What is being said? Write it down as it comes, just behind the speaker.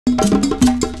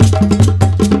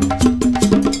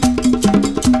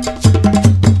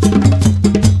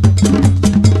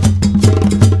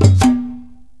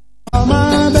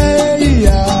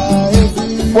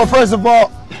Well, first of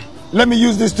all, let me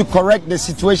use this to correct the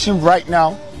situation right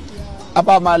now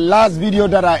about my last video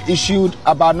that I issued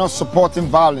about not supporting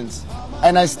violence.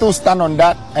 And I still stand on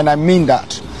that, and I mean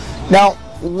that. Now,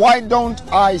 why don't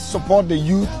I support the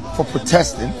youth for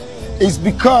protesting? It's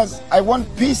because I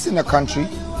want peace in the country.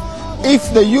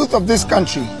 If the youth of this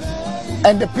country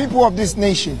and the people of this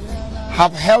nation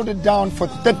have held it down for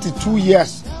 32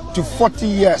 years to 40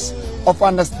 years of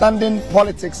understanding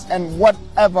politics and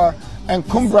whatever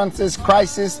encumbrances,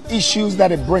 crisis, issues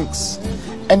that it brings,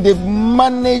 and they've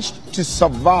managed to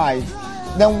survive,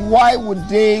 then why would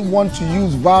they want to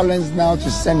use violence now to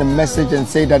send a message and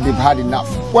say that they've had enough?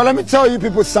 Well, let me tell you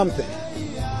people something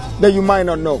that you might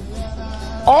not know.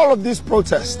 All of these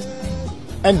protests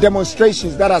and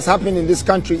demonstrations that has happened in this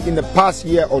country in the past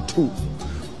year or two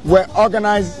were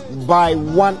organized by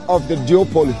one of the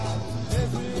duopoly.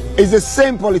 It's the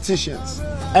same politicians,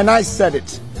 and I said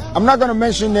it. I'm not going to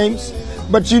mention names,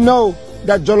 but you know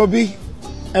that Jolobi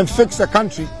and Fix the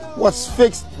Country was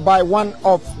fixed by one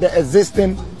of the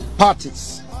existing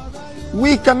parties.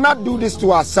 We cannot do this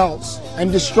to ourselves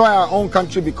and destroy our own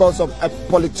country because of a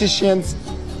politician's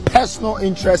personal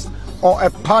interest or a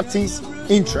party's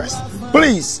interest.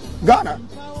 Please, Ghana,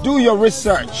 do your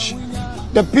research.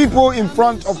 The people in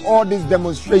front of all these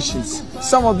demonstrations,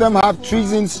 some of them have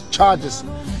treason charges.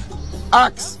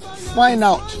 Ask, find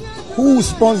out who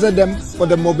sponsored them for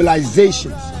the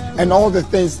mobilizations and all the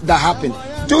things that happen.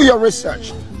 Do your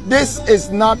research. This is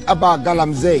not about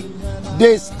Galamsey.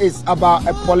 This is about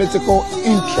a political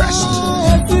interest.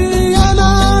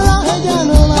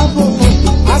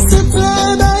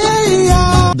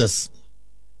 This.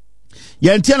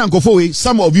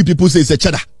 Some of you people say it's a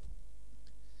cheddar.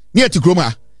 Near to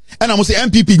Kroma. And I'm say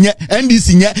MPP,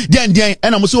 NDC,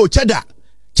 and I'm say cheddar.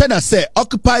 Cheddar say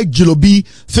Occupy Jolobi,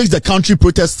 Fix the Country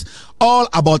protests all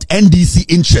about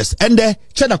NDC interests. And the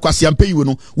Cheddar Kwasiampe, you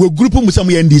know, we'll group them with some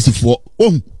NDC for.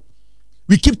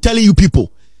 We keep telling you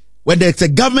people, when there's a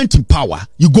government in power,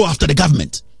 you go after the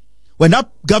government. When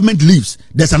that government leaves,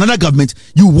 there's another government.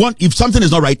 You want, if something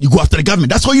is not right, you go after the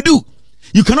government. That's what you do.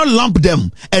 You cannot lump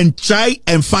them and try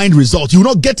and find results. You will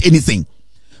not get anything.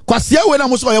 Kwasia when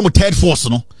I'm also a third force,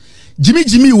 no.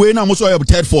 Jimmy when I'm also a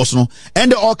third force, no.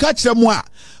 And the all catch them wa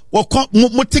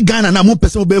Ghana na mo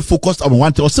person be focused on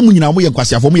one thing. Or someone you know mo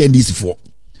Kwasia for me NDC for.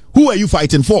 Who are you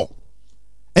fighting for?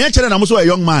 And you I'm also a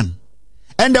young man.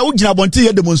 And the Ujina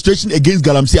Bonti demonstration against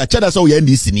Galamsey. Cheddar so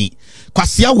NDC ni.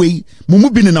 Kwasia way mumu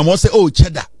bin na mo say oh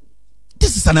Cheddar.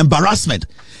 This is an embarrassment.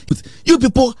 You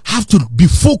people have to be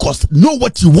focused. Know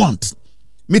what you want.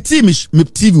 Me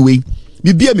TV way.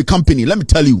 Me be a company. Let me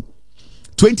tell you.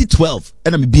 2012,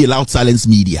 and I'm be allowed silence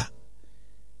media.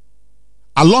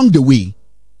 Along the way,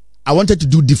 I wanted to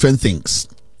do different things.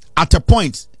 At a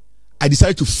point, I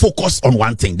decided to focus on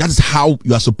one thing. That is how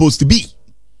you are supposed to be.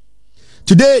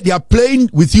 Today, they are playing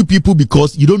with you people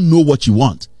because you don't know what you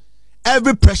want.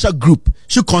 Every pressure group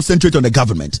should concentrate on the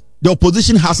government. The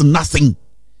opposition has nothing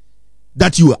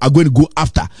that you are going to go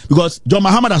after because John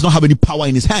Mahama does not have any power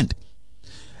in his hand.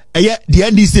 And yet, the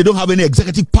NDC don't have any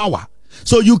executive power.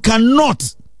 So you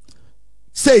cannot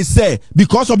say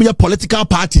because of your political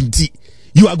party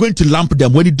you are going to lump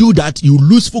them. When you do that, you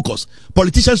lose focus.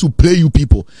 Politicians will play you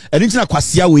people. And it's not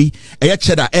Kwasia way.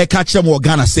 Cheddar catch them or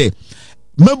Ghana say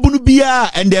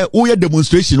Mabunubia and the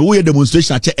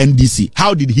demonstration at NDC.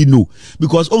 How did he know?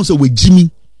 Because also with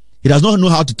Jimmy, he does not know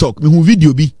how to talk. Me who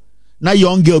video be na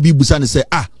young girl be busan say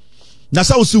na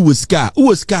sa usu was car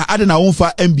I don't know for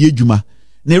MBA Juma.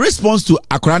 The response to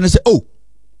Akrana say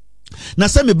na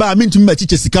se me ba me ntumi ma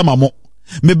chiche sika mamo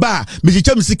me ba me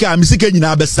chiche me sika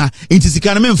nyina besa inti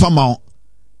sika na me mfa ma.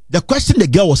 The question the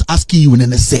girl was asking you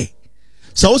and say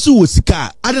so also was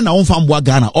sika ade na wonfa mboa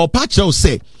Ghana or Pacho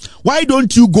say why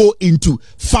don't you go into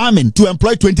farming to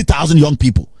employ 20,000 young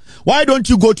people? Why don't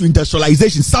you go to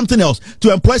industrialization, something else,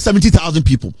 to employ 70,000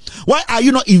 people? Why are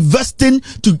you not investing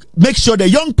to make sure the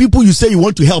young people you say you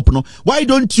want to help? No? Why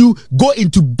don't you go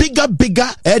into bigger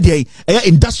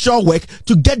industrial work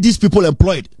to get these people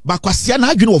employed? But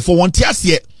for one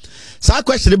year. So I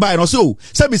question by no so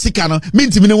say me sika no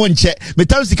minti me won che me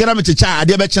tam sika na me checha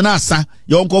ade be che na asa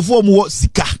your nkofo mu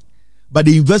sika but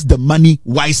they invest the money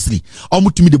wisely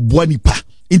omutumi de boa nipa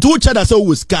into each other say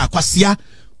wo sika kwasia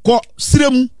ko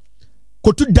sirem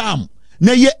kotu dam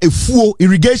na ye efuo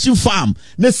irrigation farm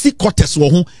na si quarters wo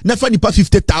ho na fa nipa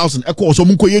 50,000 ekọ so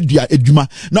munko ye dua adwuma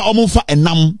na omumfa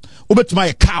enam obetuma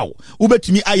ye cow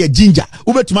obetumi aye ginger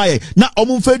obetuma aye na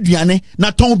omumfa aduane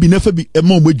na ton bi na fa bi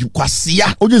ema omadu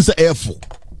kwasea ojense efo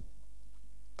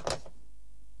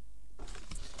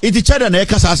iti chada na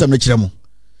ekasa asem na kiremo.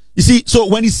 You see, so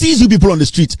when he sees you people on the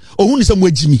street, oh, who is some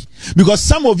way Jimmy? Because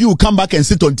some of you will come back and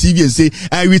sit on TV and say,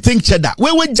 we think cheddar.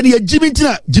 Where Jimmy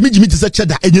to say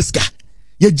cheddar,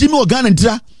 Jimmy or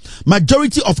Ghana,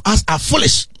 majority of us are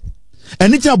foolish.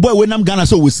 And it's a boy when I'm Ghana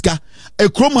so whisker, a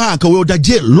chrome hack will the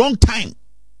jail long time.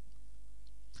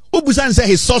 Obusan say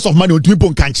his source of money with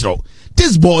people control.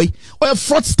 This boy or a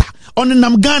fraudster on the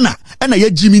Nam Ghana and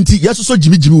a Jimmy, yes, so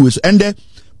Jimmy and the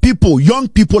people, young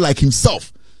people like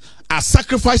himself, are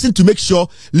sacrificing to make sure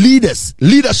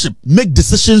leadership make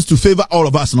decisions to favor all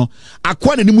of us. No,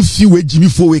 akwana ni mu fi we Jimmy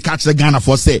for we catch the Ghana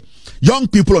for say young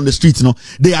people on the streets. No,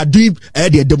 they are doing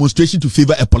their demonstration to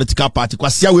favor a political party. Kwa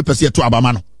siya we pese to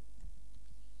abamano.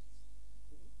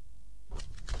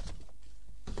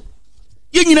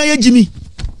 Yen nyina ye Jimmy.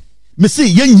 Me say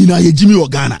yen nyina ye Jimmy o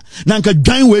Ghana. Na nka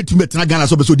dwan we to metena Ghana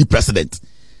so be so di president.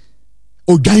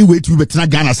 O dwan we to metena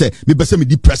Ghana say me be say me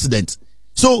di president.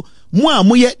 So,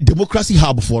 moye democracy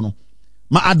hub for no.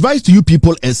 My advice to you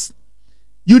people is,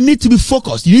 you need to be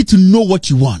focused. You need to know what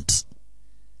you want.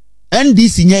 And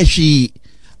this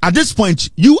at this point,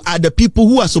 you are the people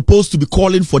who are supposed to be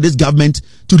calling for this government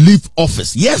to leave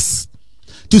office. Yes.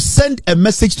 To send a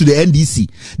message to the NDC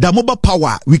that mobile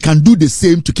power, we can do the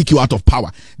same to kick you out of power.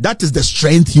 That is the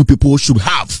strength you people should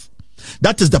have.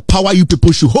 That is the power you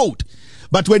people should hold.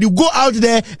 But when you go out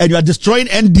there and you are destroying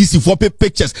NDC for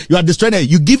pictures, you are destroying it,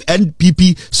 you give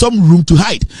NPP some room to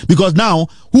hide. Because now,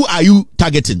 who are you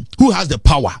targeting? Who has the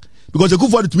power? Because you go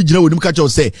for the Twitter when you catch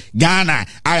us say, Ghana,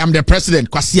 I am the president.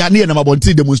 Kwasiani and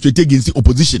Amabonti demonstrate against the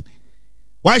opposition.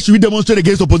 Why should we demonstrate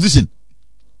against opposition?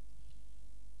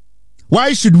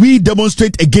 Why should we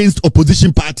demonstrate against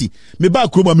opposition party?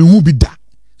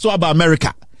 So about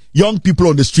America. Young people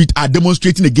on the street are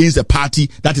demonstrating against a party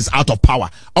that is out of power.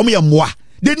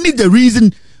 They need the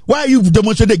reason why you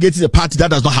demonstrate against a party that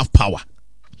does not have power.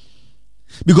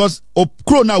 Because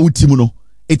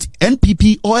it's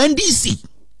NPP or NDC.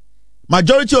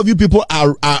 Majority of you people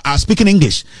are speaking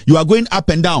English. You are going up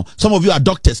and down. Some of you are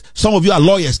doctors. Some of you are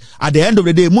lawyers. At the end of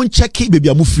the day, mun check baby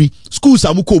amu free. Schools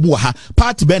amuko muha.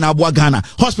 Party ben abwa Ghana.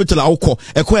 Hospital auko.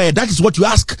 That is what you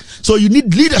ask. So you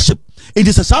need leadership. It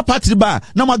is a sub party bar.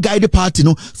 Now my guide the party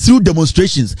no through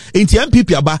demonstrations. In the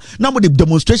MPP aba now the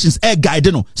demonstrations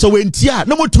guide no. So when tia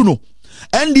no more to know.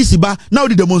 NDC bar now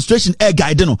the demonstration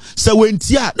guide no. So when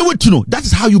tia no more to know. That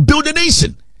is how you build a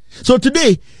nation. So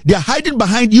today they are hiding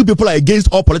behind you people are against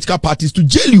all political parties to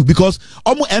jail you because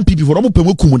omo MPP for omo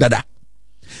pemo kumudada.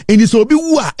 In this obi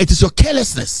wa it is your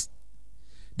carelessness.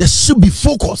 There should be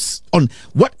focus on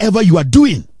whatever you are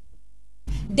doing.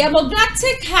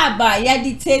 Democratic haba ya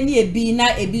detaining ebi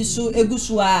na ebisu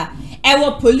egusua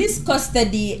ewo police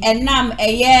custody enam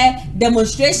eye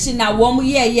demonstration na womu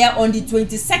ye on the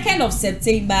 22nd of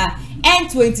September and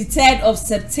 23rd of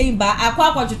September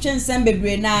akwa twetwe nsem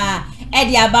bebre na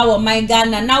edi aba wo man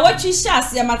Ghana na watchi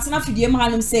shas ya matena fidiem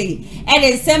hanum say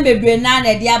edi nsem bebre na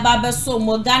edi aba beso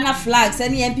mo Ghana flags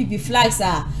any MPP flags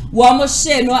womo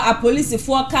she no a police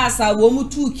forecast womo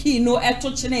two key no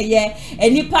eto chene ye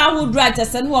enipa hu dra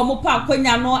tese no womo pa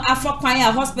akwanya no afa kwan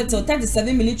hospital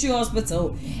 37 military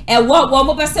hospital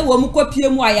womo be se womo kopie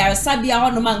mu ayaresa bia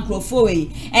hono man krofo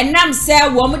we enam se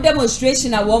womo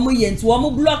demonstration womo yent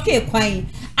womo block kwan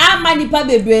ama nipa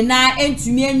bebre na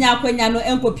entumi anya akwanya no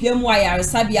enkopie mu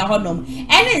ayaresa bia honom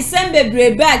ene nsem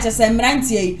bebre be achese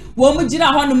mrantie womo gira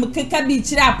honom keka bi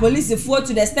kire police fo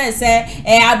to the stand say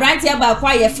abrantie ba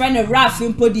kwa ye friend Raf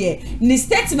impodie ni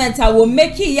statement will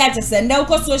make it yet as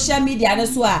social media no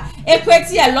so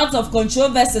equity a lot of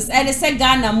controversies and say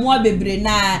Ghana mo bebre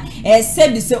na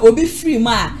said say obi free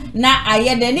ma na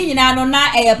ayede ni nyina no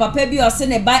na papa bi ose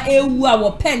ne ba ewu a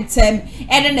wo pentem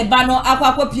ene ne ba no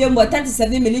akwakopie mo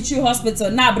 37 military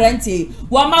hospital na abrantie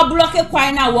wo ma block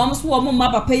kwan na wo so wo ma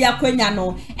papa ya kwanya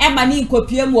no e ma ni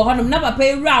nkopie mo honom na papa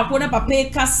ewura akwo na papa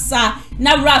kasa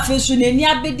na Raf so ne ni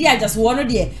abedi just one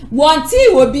de wonti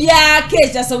obi ya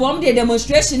case just one the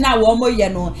demonstration na wo mo ye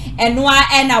no eno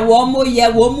a na wo mo ye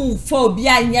wo mu fo obi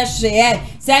anya hwe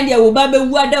send ye wo ba be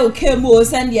wu ada o kemo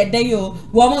send ye den yo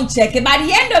wo mo check by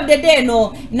the end of the day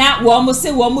no na wo mo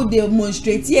say wo mo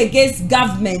demonstrate against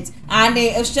government and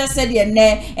it's just said ye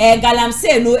ne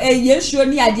galamse no ye sure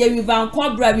ni ade river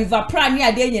cobra river pra ni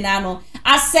ade nyina no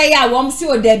asay a wom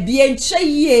so da bie nche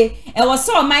yie e wo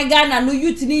so my Ghana no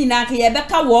youth ni na ka ye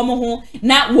beka wom ho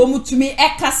na wom tumi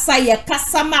ekasa ye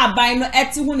kasa ma aban no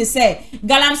eti hu ni se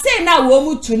galamsey na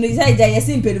wom tu ni se ja ye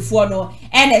simpelifo no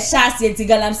ene chance enti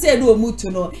galamsey no wom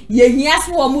tu no ye hia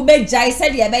so wom be jai se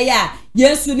de be ya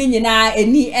Yesu ni nyina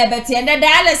eni ebete ende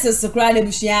dialysis kra na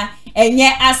bushia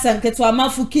enye asanketo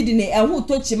amafu kidney ehu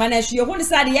to chima na hwe hu ni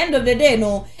sa the end of the day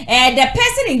no the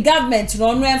person in government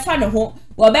no no emfa ne ho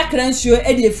wo be kransuo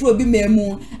e de efuro bi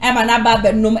memu e ma na ba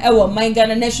benum e wo man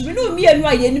Ghana na hwe no mienu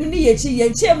a yenim ni yechi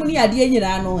yenchemu ni ade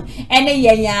nyina no ene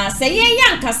yenya se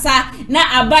yenya nkasa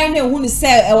na aban na hu ni se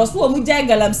e wo so wo mu jai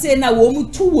galamsey na wo mu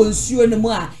tu wonsuo ne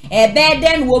mu a e be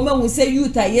den wo ma hu se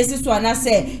youth a yesiso ana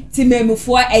se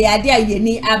timemufo e yade a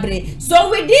yeni abre so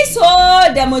with this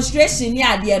whole demonstration ni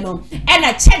ade no and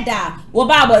a cheddar wo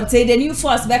ba bonte the new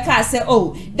force beka say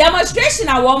oh demonstration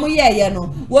a wo mu ye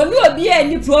no wo no obi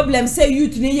any problem say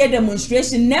youth ni ye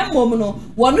demonstration na mom no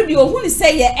wo no de ohun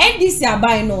say ye NDC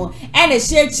aban no and a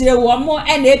share chire wo mo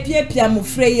and epiepia mu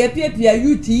frey epiepia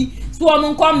youth so wo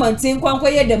mo nkomonte nkwanko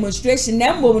ye demonstration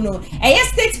na mom no e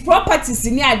state properties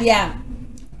ni ade a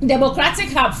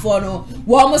Democratic Hub for no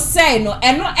wo say no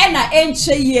eno na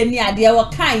enche ye ni ade wo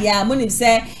kan ya mo nim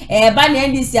say ba na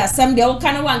NDC asem de wo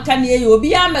kan wanka na ye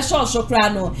obi a me sho kra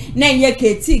no na ye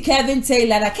KT Kevin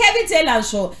Taylor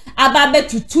so ababe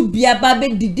tutu bia babe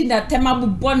didi na tema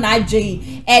bo na adwen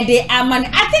e de aman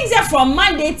I think that from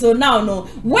Monday till now no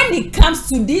when it comes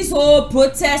to this whole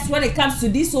protest when it comes to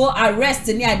this whole arrest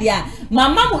ni ade a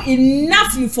mama mo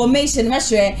enough information me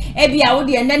hwe e bia wo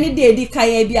de enani de edi kan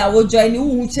e bia wo join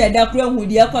hu cheda kura hu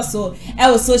de ekoso e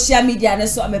wo social media ne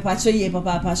so amepacho ye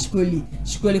papa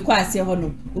shkoli kwa ase ho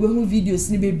no wo be hu videos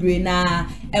ni bebre na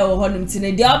e wo ho no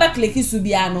mtine de oba click su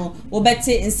bia no wo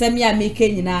bete nsem ya make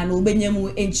nyina no wo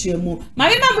benyemu enchiemu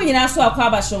mame mamu nyina so akwa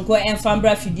abashonko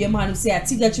enfambra fidie mu hanu se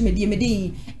atiga twemedie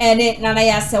medi ene nana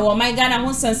ya se wo my Ghana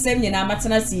ho sansem nyina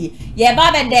matena si ye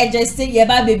ba be digest ye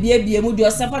ba be bie mu de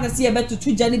osapata se ye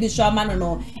betutu jani bi sho amano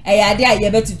no e ya de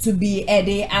ye betutu bi e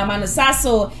de amano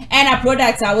saso and a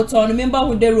product I will turn member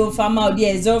who the room farmer out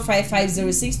there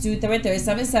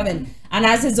 0550623377 and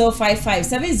as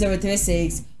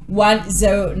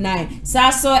 0557036109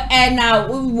 saso and now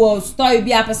we will story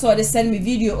be episode send me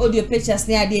video audio pictures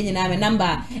near the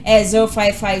number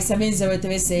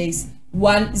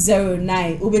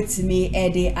 0557036109 ubetimi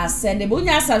ede asende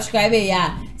bunya subscribe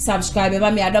ya subscribe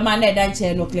ba me adoma na dan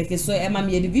channel click so e ma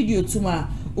me the video tuma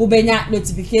ubenya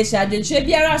notification adwenche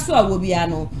biara so awo bia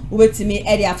no ubetimi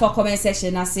ede afa comment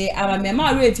section na say ama me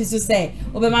ma re fi so say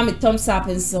ubema me thumbs up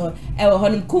and so e wo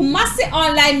honum Kumasi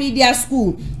online media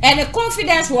school and a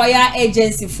confidence royal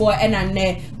agency for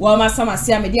enane wo ma sama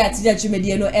se amede atija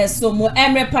twemedie no eso mo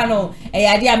emre panel e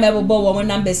yade amebo wo mo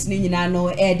numbers ni nyina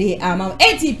no ede ama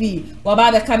ATP wo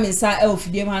ba be kaminsa e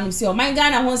ofidie mo hanum say o man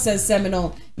Ghana ho sensem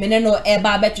no meneno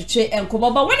eba betwetwe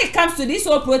enkobo but when it comes to this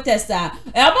whole protester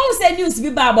eba say news bi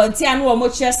ba bonti anu wo mo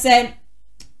chese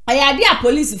ayade a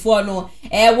police for no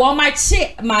wo ma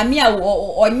che mami a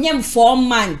onyem 4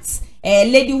 months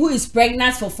lady who is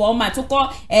pregnant for 4 months to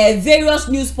call various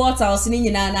news portals ni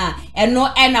nyina na eno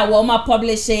na wo ma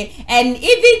publish and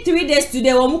even 3 days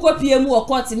today wo mu kopie mu wo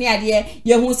court ni ade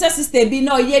ye hu se sister bi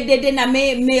na ye dede na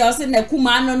me o se na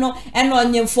kuma no eno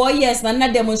onye 4 years na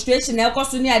demonstration na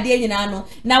ekoso ni ade nyina no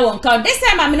na won count this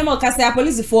time am no kasa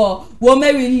police for wo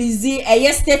me release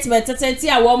a statement tete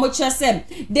a wo mo chesem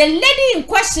the lady in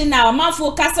question now man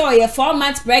focus on your 4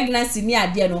 months pregnancy ni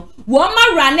ade no wo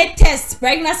ma run a test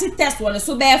pregnancy test one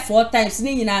so be 4 times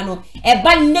ni nyina no e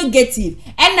ba negative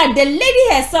and the lady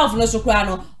herself no sokra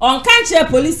no on kanche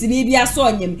police ni bia so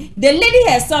onyem the lady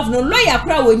herself no lawyer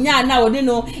kra wonya na woni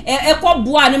no e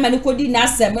koboa ne mane kodi na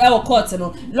asem e court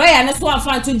no lawyer ne so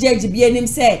afan to judge bi enim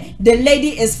say the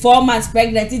lady is 4 months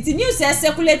pregnant it news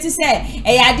circulate say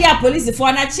e yade a police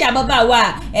for na chi ababa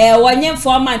wa wonyem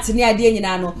 4 months ni ade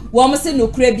nyina no wo mo se no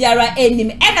kra biara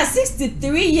enim and a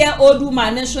 63-year-old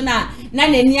woman national na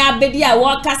nani abedi a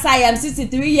wo kasa am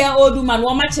 63-year-old woman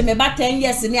wo ma cheme ba 10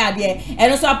 years ni ade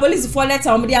and so police for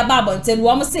letter om dia babonten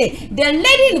wo mo say the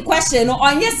lady in question no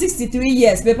onye 63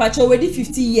 years be pacho wedi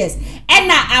 50 years and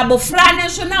na abofra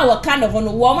national wo kind of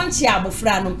no wo mo nchi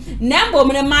abofra no nembo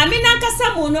me maami na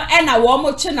kasa mu no and na wo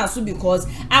mo twe na so because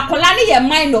akola ne ye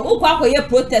mind no ukwa akoye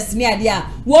protest ni ade a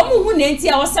wo mo hu na enti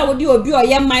a wo sa wo di obi o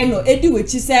ye mind no edi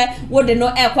wechi se wo de no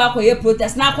ekwa akoye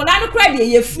protest na akola no kra de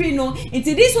ye free no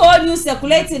into this whole news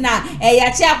circulating na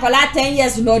ya che akwala 10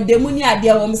 years no demu ni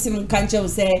ade wo msim kanche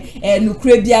se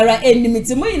nukure biara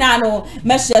enimiti mu ina no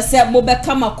mehwe se mo be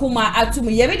kama kuma atum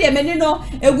ye be de meni no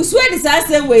egusu edi sa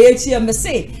se we ye chi me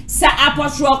se sa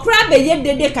apotro kra be ye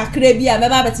dede kakra bi a me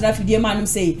ba betena fidie manum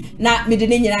se na me de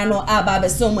ne nyina no aba be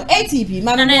so mo ATP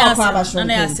ma no akwa ba shon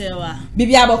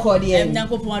bibi aboko de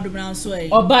nyankopon adobran so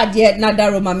oba de na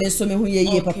daro ma me so me hu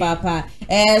ye papa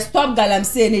stop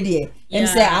galamsey ne de em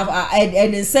say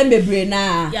and sembebre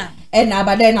na and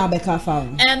abade na beka fa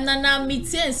na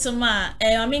meeting soma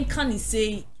I mean can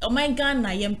say oh my god na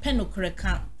yem pen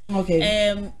okreka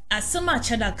okay asema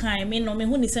cheda kan me no me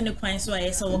hu ni se ne kwan so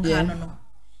aye so wo ka no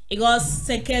because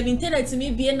se Kevin tell to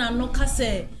me be na no ka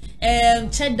se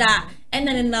cheda and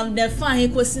then the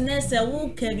fine ko sine se wo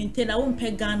Kevin tell wo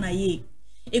mpe Ghana ye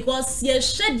because ye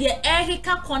shed ye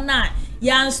ehika kona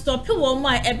ya stop wo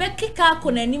ma ebe kika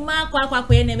kona ni ma kwa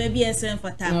ye na be esen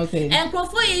fata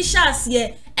enkrofo ye shas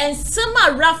ye and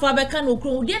sama rafa be kan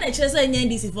okro de na chere say nya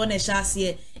ndisi for na shas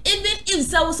ye even if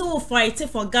so fight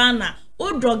for Ghana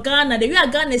o dro Ghana the we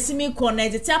Ghana simi kona e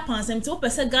tete apansem te o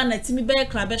pese Ghana timi be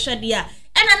kra be hwede ya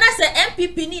ena na se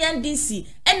MPP ni NDC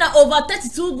ena over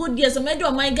 32 good years so me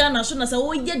do my Ghana so na say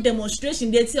wo ye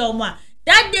demonstration dey ti o ma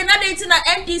that day na dey na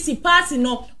NDC party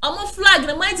no omo flag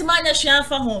na mighty man ya hwan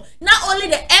fa ho not only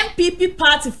the MPP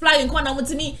party flag nko na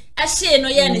mutimi a share no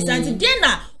ye ni santi dey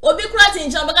na obi kura tin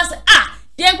jamba ka say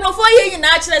the enkrofo ye nyina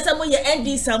a kire say mo ye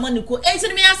NDC amaniko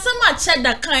enti me asama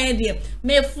cheda kan dey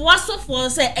me foaso for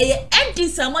say eye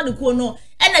NDC amaniko no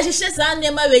ena hihye sa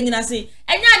nema we nyina say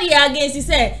enya de ya against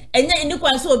say enya ini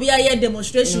kwan so obi aye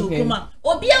demonstration kuma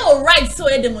obi a right so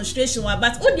ye demonstration wa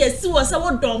but o de si wo say wo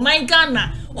do my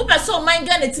Ghana wo pe so my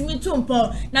Ghana timi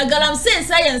tumpo na galamsey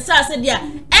science say dia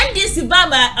NDC ba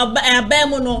ma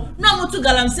mu no mutu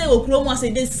galamsey okuro mu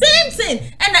say the same thing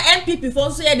ena MPP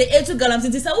for so ye the etu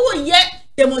galamsey say wo ye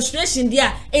demonstration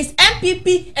there is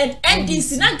MPP and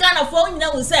NDC na Ghana for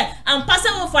nyina wo say am pass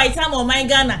wo fight am on my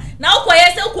Ghana na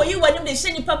ukoye say ukoyi wanim de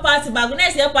sheni party bag na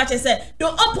say pache say the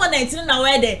opponent na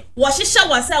we de wo hihye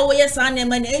wasa wo ye san na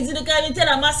man enzidi ka ni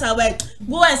tell massa we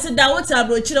go and sit down with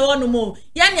abro chire wono mo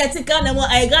ya ne tika na mo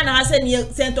ai Ghana ha say ne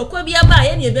sentokwa bia ba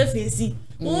ye ne be fesi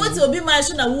wo ti obi ma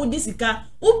so na wo disika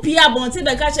upi abonte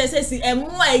be ka che say si emu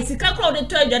a sika crowd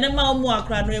to adwane ma mu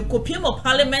akra no ekopie mo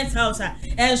parliament house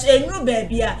enu ba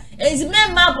bia ezi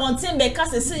member abonte be ka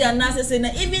say ya na say na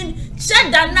even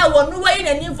sheda na wonu wa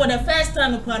in for the first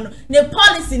time kwa no ne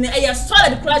policy ne e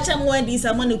solid kracha mo ndi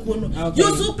samane ko no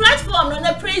use platform no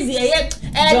na praise ye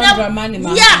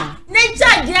yeah ne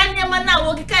judge ya ma na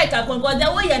wo kika ka kwa god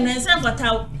wo ye no ense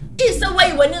fataw is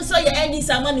way when you saw your NDC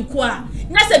amaniko a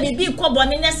na se bibi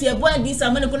kwobone na se ebo NDC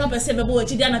amaniko no pese bebo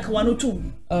wachi dia na kawa no tu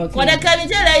for the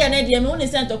Kavitela ya na dia me woni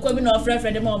sent okwa bi na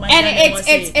ofrefre de ma o man and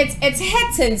it's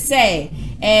hurting say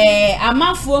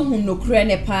amafo hu no kure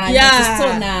ne pa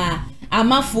so na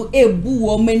amafo ebu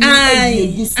wo mani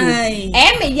egusu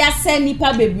me ya se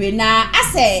nipa bebre na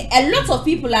ase a lot of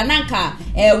people ananka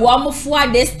wo amfo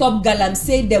a they stop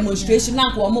galamsey demonstration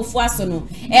na ko amfo aso no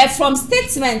from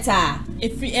statement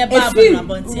if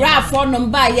ra for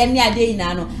number ye ni ade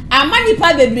ina no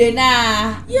amanipa bebre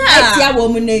na atia wo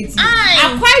muneti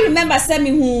I quite remember say me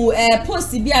who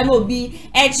post bi a no obi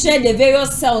share the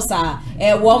various cells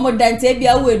wo mo dante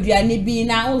bia wo aduane bi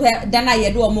na dana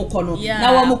ye de wo mo kono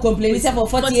na wo mo complain for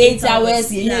 48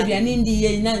 hours ye aduane ndi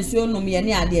ye na nsuo nom ye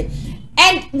ni ade.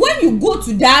 And when you go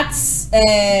to that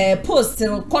post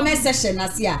comment section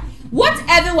asia what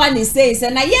everyone is saying say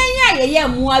na ye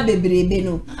mua bebrebe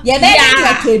no ye be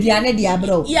ya keduane de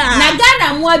abro na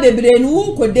Ghana mua bebre no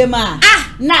wu kodema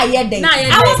na ye den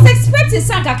I was expecting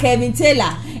Saka Kevin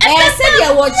Taylor said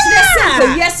ya wo kire say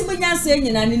ko yes munyanse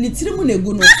nyina ni tirimu na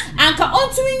egu no anka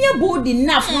ontu nye bold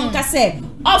enough nka say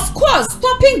of course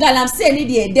stopping galamsey ni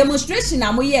the demonstration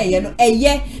amoye ye no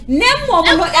eye nemo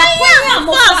no ekwanya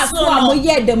amofaso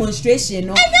amoye demonstration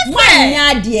no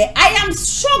manya de I am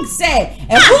shocked say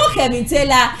Kevin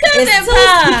Taylor is still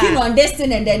speaking on this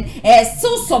thing and then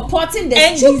still supporting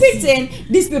the stupid thing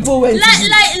these people went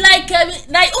like it's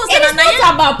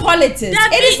not about politics,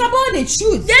 it is about the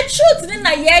truth ni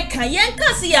na ye kan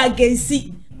si against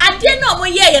ade no mo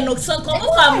ye no so ko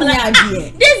mo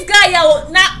family this guy ya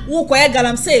na wo ko ye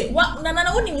galamsey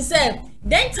na woni mi say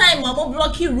then time mo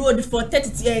blocky road for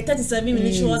 37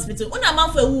 minutes hospital una man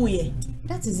for ewu ye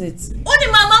that is it only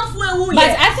mama for ewu ye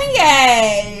but I think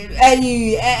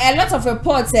a lot of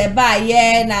reports by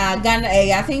na Ghana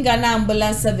I think Ghana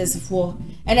ambulance service for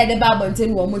and at the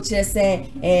Babonton wo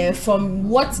say from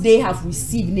what they have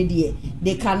received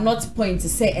they cannot point to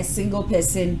say a single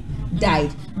person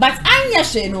died but Anya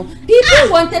Sheno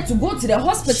people wanted to go to the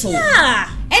hospital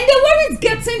And they weren't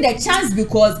getting the chance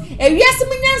because yes,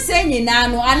 me saying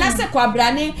no, and I said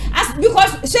kwabrane as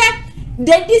because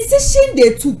the decision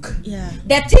they took,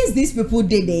 the things these people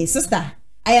did, sister.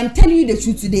 I am telling you the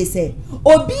truth today, say.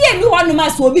 Obi and one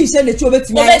must be sent the children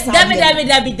to me.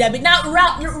 David. Now,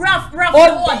 rough.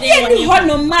 Obi and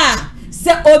one ma.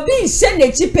 Say Obi send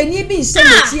the chip and ye be sent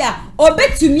the chia. Obi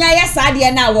to me, yes, I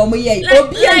did now. Obi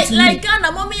like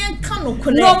Ghana, mommy and Kano.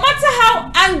 No matter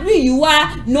how angry you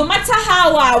are, no matter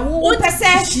how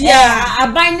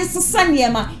I bind this Sunday,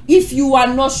 if you are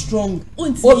not strong,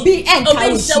 Obi and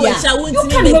you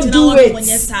cannot do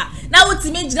it. Now what's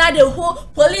imagine the whole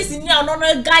police in your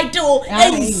no guide to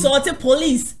any sort of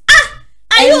police.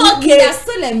 Are you okay? We are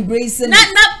still embracing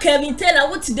not Kevin Taylor,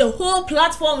 what's the whole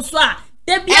platform swap?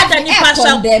 They be at any partial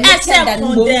condemn. And a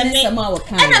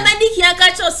man here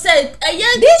catch us said,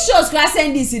 this shows class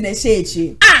and this in a shade.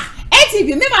 ATV,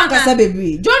 me man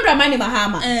baby. John Dramani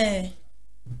Mahama.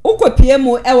 Uko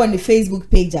PMO on the Facebook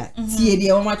page. See the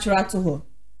omachura to her.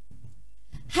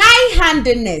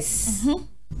 High-handedness.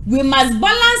 We must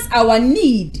balance our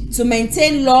need to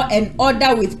maintain law and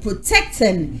order with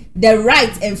protecting the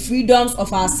rights and freedoms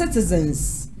of our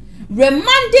citizens.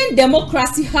 Remanding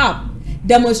Democracy Hub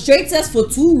demonstrators for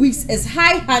 2 weeks is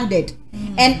high-handed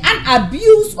and an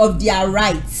abuse of their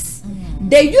rights.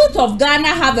 The youth of Ghana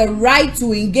have a right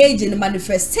to engage in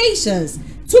manifestations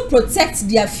to protect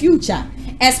their future,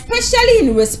 especially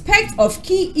in respect of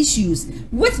key issues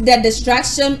with the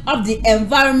destruction of the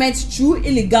environment through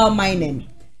illegal mining.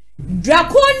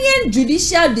 Draconian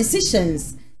judicial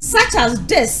decisions such as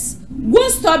this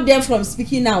won't stop them from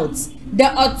speaking out.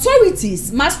 The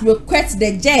authorities must request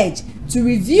the judge to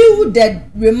review the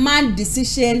remand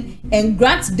decision and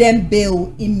grant them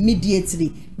bail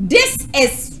immediately. This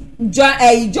is John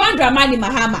Dramani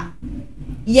Mahama.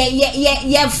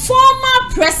 Yeah, former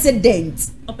president.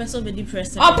 Opeso be the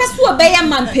president. Opeso be ya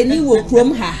mampeni wo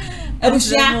krom ha.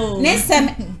 Abusha nesem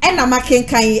ena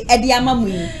makenkan e de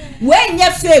amamu. When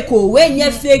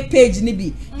you fake page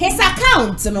nibi. His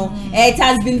account, it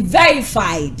has been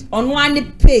verified on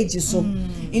one page so.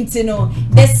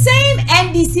 The same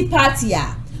NDC party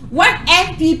when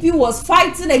NPP was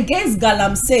fighting against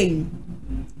Galamsey.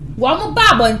 Wamu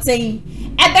babontain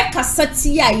ebe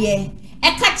kasatia ye.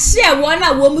 Eka chia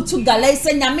wana womu tu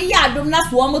galese nyame ya adom na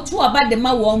womu tu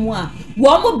abadema womu a.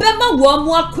 Womu bema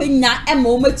womu akwenya ema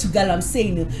womu tu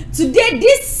Galamsey. Today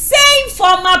this same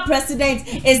former president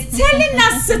is telling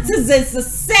us citizens to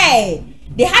say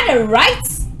they had a right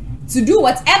to do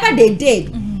whatever they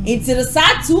did. Into the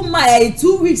sad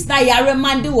 2 weeks now ya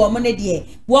remand woman there.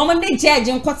 Woman the judge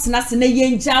and kwatna se na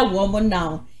yenja woman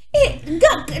now.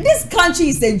 This country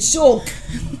is a joke.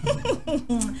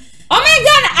 Oh my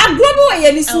God, I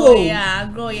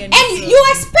grow and you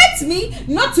expect me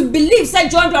not to believe that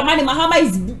John Dramani Mahama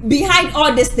is behind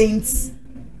all these things?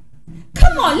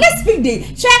 Come on, let's speak the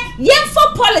check. Yeah,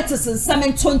 for politics and some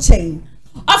chain.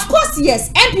 Of course, yes,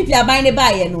 MPP are buying a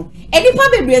buyer, no. And you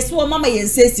probably brace for mama and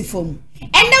says phone.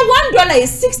 And the $1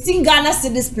 is 16 Ghana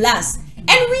cedis plus. And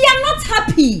we are not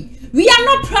happy. We are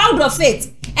not proud of it.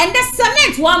 And the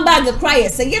cement one bag of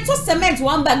criers, and yet to cement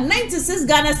one bag 96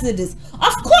 Ghana cedis.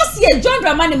 Of course, yes, John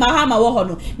Dramani Mahama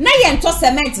wohono. Na yen to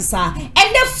cement sir. And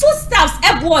the foodstuffs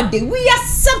aboard day. We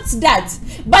accept that.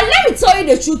 But let me tell you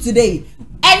the truth today.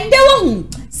 And they were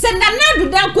say Nana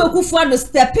Dudan Kufuado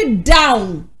step it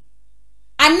down.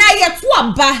 And now yet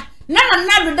to ba.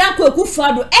 Nana Dudan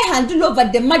Kufuado handle over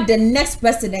the next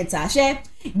president.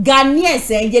 Ghanaians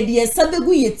say ye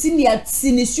sabegu yetini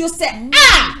sinisho say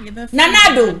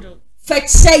Nanado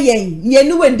fetche ye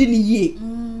nu wendi ni ye.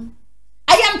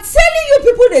 I am telling you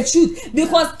people the truth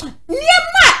because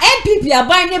niema MPP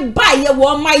abanye buy ye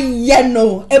woma ye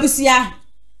no ebusia.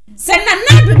 Say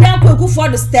Nana Dudan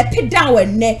Kufuado step it down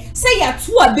when ne say ya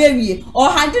to aberie or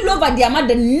handle over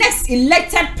the next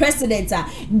elected president.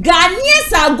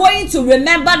 Ghanaians are going to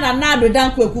remember Nana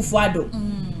Dudan Kufuado.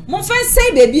 Mon friend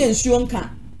say baby and shunka.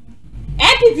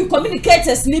 MPP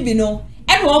communicators libi no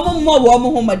and woman more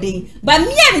woman homade. But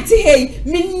me and hey,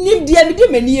 me nim dear me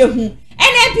many hu.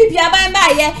 And MPP are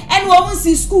by ye and woman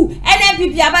see school and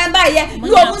MPP are by ye,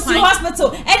 woman see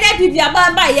hospital and MPP are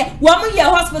by ye, woman ye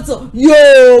hospital.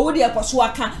 Yo, what dear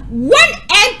Koswaka. When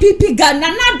MPP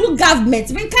Ghana do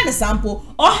government, make kind of sample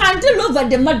or handle over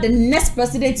the next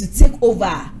president to take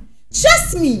over.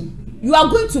 Trust me, you are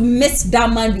going to miss that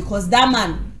man because that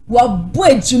man wa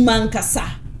boy juman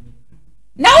kasa.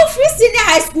 Now free senior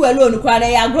high school alone kwa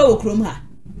ya grow okrom ha.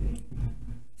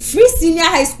 Free senior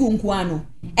high school nkwano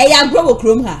e ya grow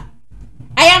okrom ha.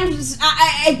 I am,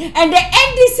 and the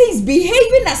NDC is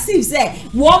behaving as if say,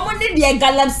 woman, the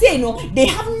Galamsey, no, they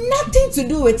have nothing to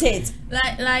do with it.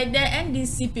 Like the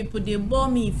NDC people, they bore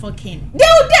me fucking.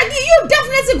 You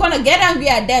definitely gonna get angry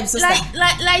at them, sister.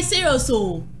 Like serious,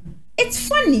 so it's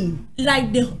funny.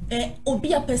 Like the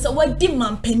Obia person, what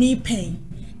demand penny pain,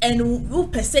 and who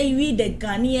per se read the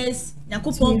Ghanaians,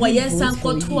 Nakupon, why yes, and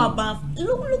got to above.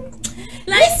 Look.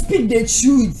 Let's speak the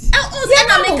truth.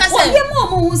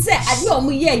 Who said,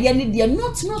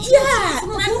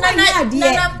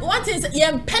 what is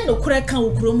yam pen no crack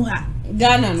Krumha?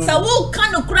 Ghana. So, who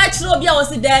can no crack Robia was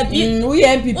there? We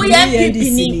have people,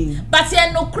 but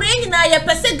you're no crane now. You're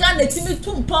per se Ghana to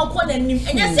 2 pound and you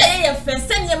say, you're first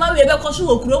send your money because you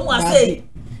will Krumha say.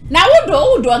 Now,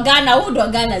 who do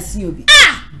Ghana see you?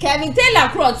 Kevin Taylor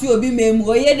cross you be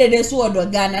memo ye de sword or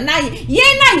Ghana na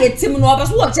ye na ye tim no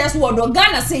obaso wo chest word or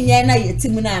Ghana say ye na ye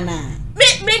tim na me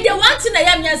the one thing I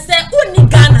am say uni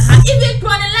Ghana ha even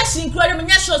plan election crowd me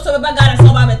nya show so be Ghana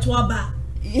so ba beto aba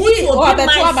o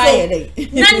beto aba ye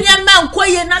na nya ma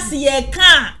nkoye na se ye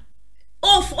ka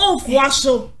off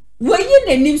waso we you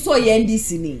nanim so ye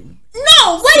NDC ni.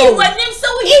 No, when you were named so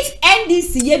if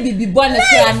NDC ye be born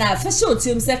a na official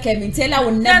team say Kevin Taylor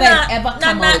will never ever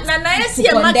come out to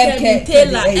condemn Kevin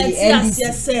Taylor and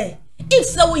say if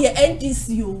so we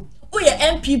NDC you we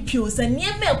MPPs and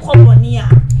near me company I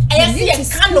see a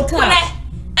cano I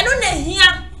don't know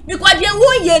here because they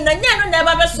won't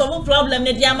never solve problem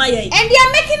and they are making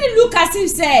it look as if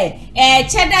say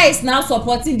Cheddar is now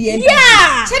supporting the NPP.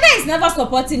 Yeah, Cheddar is never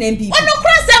supporting NPP. Oh no,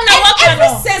 cross them now. Every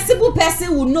sensible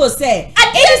person will know say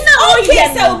it is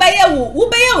okay say we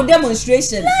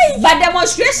demonstration, but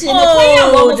demonstration no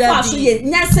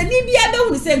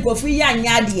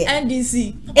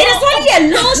NDC. It is only a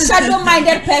low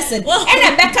shadow-minded person.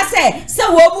 And Becca say,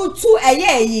 so we to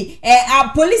a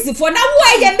police for now.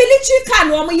 Why a military can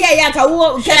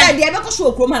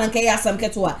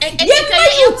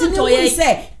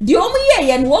say the only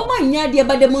and woman ya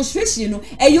by demonstration.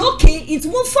 Okay, it's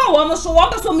move forward. So one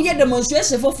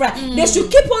demonstration for they should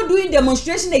keep on doing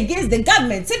demonstration against the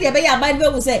government. Say the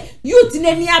will say youth in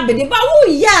any but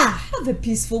have a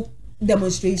peaceful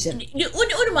demonstration. The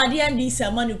this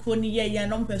money koni ye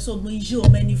no person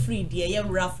many free there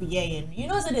rough ye you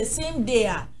know say the same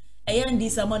day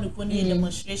this money koni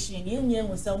demonstration ye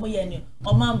was say ye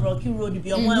o man block road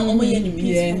be o ye ni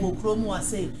peaceful kromo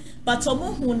say but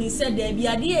omo hu ni said there be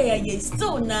ade ye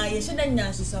still na ye sheda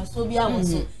nya so bi awon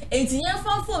so enti ye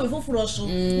fan for me foforo so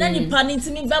na ni pani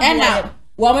ntimi babo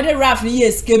wo the rough ni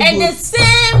escape and the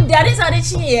same there is a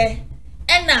here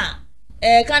and na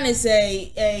can I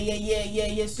say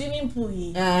ye swimming pool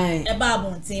a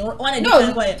babontin one no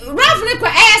rough now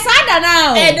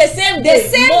the same day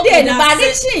but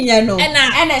the no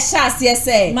and a chance yes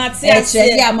say the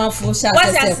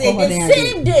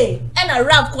same day and a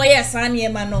rough quiet sunny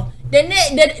no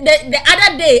the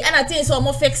other day and I think so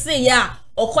mo fix ya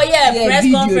okoye press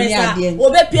conference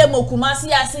obe pm Kumasi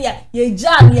ya say ye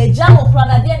jam okra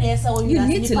na dey say you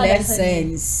need to learn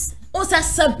sense. Osa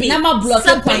sabi nama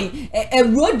blocking a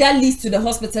road that leads to the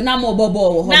hospital na mo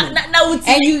bobo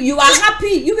and you are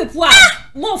happy you people are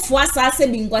more for us say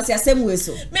bingwasi asem we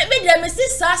so me dem say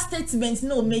statement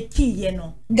no make ye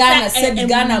no Ghana said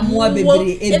Ghana mo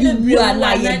bebre ebi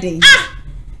ala ye den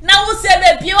na wo say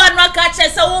be pio anu ka che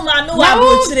say wo ma me wa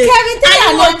bochire Kevin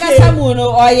Taylor no kasa mu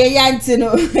no oye yanti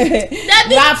no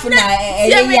laugh na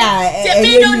me ya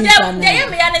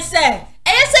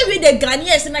say we the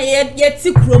Ghanaians na ye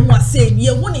ti kromo ase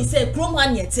ye woni say kromo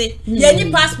an ye ti ye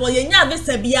ni passport ye nya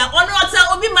visa bia ono ota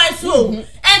obi man so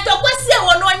en to kwese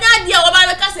wono nya dia wo ba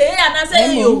be ka say na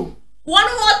say yo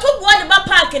wono wo to bo de ba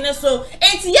park ne so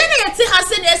enti ye na ye ti ha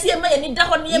se na ese ma ye ni da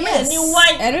ho ne ma ni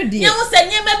wan ye wo se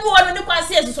nye ma bi wono ni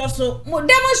kwase so mo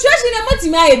demonstration e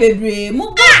motimi aye bebre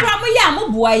mo bra mo ya mo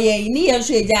boa ye ni ye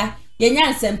so eja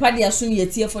yenyan sempa de aso ye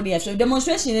tie for de aso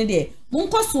demonstration de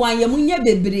munko so an ye munya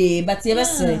bebre but ye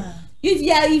besere if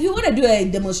you want to do a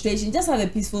demonstration just have a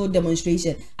peaceful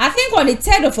demonstration. I think on the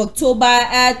 3rd of October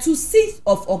to 6th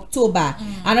of October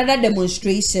another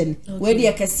demonstration where the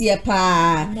akasia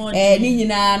pa ni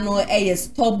nyina no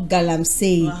stop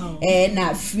galamsey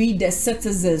na free the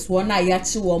citizens one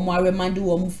ayachi wo mo aremande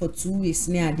wo for 2 weeks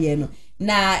ni ade no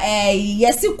na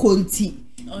yesi konti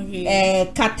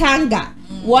Katanga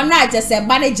one just a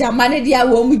manager dia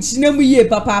wo mu gina mu ye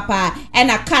papa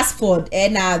and a Casford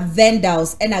and a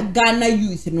Vendors and a Ghana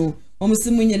youth no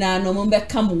omusimu nyina no mo be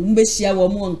kam mo be hia wo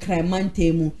mo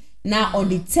nkramante mu na on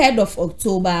the 3rd of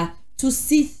October to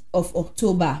 6th of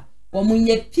October wo mo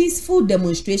nye peaceful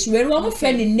demonstration where wo mo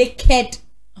friend naked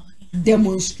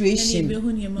demonstration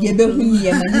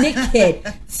naked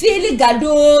feeling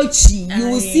gadochi you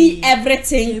will see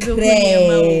everything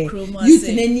clear youth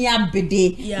nani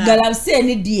abede galamse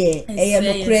ni de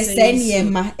no krese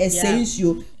niema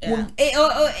essential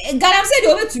galamse de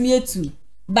obetumi etu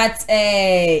but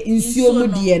insuo mu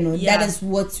de no that is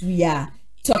what we are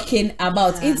talking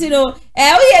about. You know,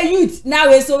 we are youth now.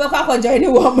 We so we can join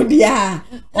the one dia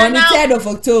on the 3rd of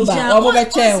October.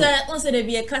 On say there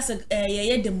be a class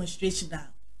demonstration now.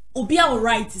 Obi a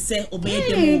right to say obey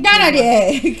demo. Dana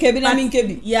de kebi na min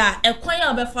kebi. Yeah, e kwan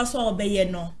ya obefa so obey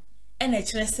no. E na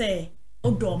kire say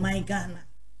odo my Ghana.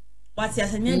 What ya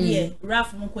senya de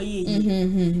raf mo koye yi.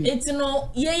 Enti no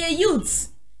ye youth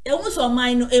ehun so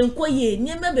man no enkoye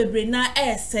nyema bebre na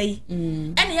essay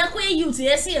ene yakoye youth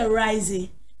yes ye rise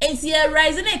enti ye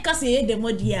rise na ka say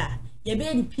demo dia ye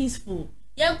be peaceful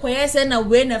ye koye say na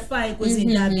we na fine ko si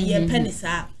da be ye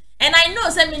penisa and I know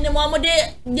say minimum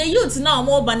the youth na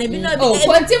mo ba na bi na be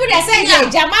continue dey say ye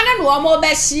jamana no mo be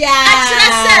hia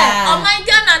actually say o my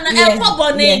Ghana na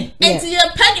ekobone enti ye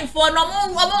penny for no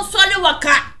mo sole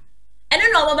waka ene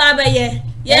no mo ba ye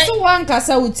yes, one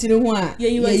kasa utiri ho a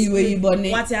ye bone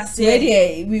what you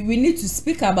say we need to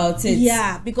speak about it.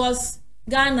 Yeah, because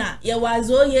Ghana ye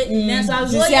wazoye neso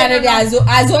azoye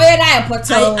na airport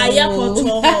airport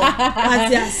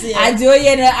what you say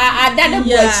azoye na adada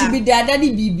bochi bi adada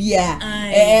bibia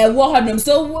wo hodom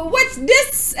so what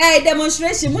this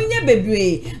demonstration munye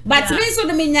bebre but me so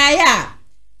do me nyaya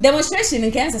demonstration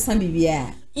in Kansas san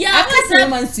bibia after 3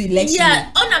 months to election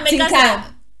yeah ona make us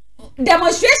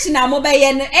demonstration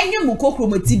amobaye no enye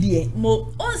mukokromoti de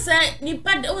mo on say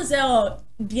nipa on say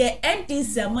the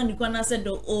NDC amani kwana said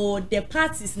the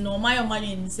parties no my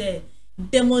money say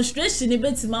demonstration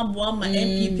betima bo ma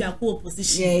MPP akọ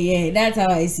opposition yeah that's how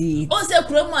I see it on say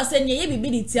kromo say ye bibi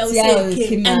di tia say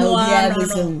came and no and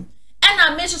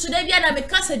I make sure today be na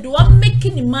make say do I'm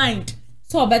making in mind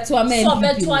so beto ama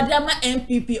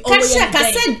MPP Kasha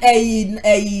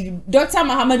said Dr.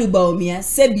 Mahama Baumia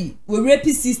sebi we rape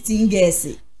 16 girls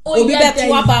obi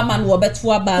beto aba man wo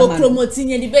beto aba man promoting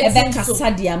the bet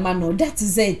kasa dia man no that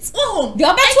is it the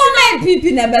beto ama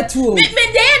MPP na beto me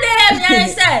dey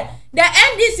say the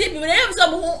NDC people dem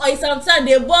some who sometimes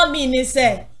they bomb me ni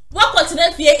say what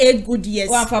continue fear 8 good years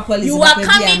you are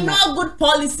coming no good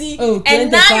policy and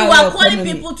now you are calling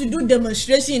people to do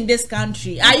demonstration in this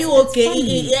country are you okay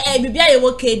bibi are you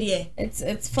okay there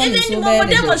it's funny even the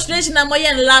demonstration na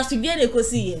moye last week dey go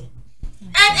see here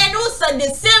and also the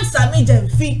same Sami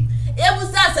Jemfi ebu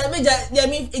sa Sami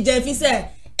Jemfi say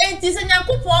enti se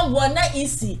nyankopon bo na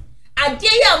isi ade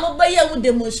ya mo ba ye wo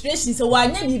demonstration so wa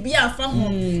nya bibi afa ho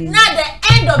na the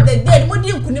end of the day mo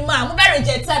di nkuni ma mo be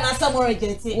reject na some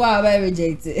reject wow be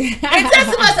reject it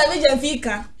just was Sami Jemfi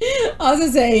ka also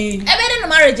say e be no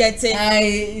ma reject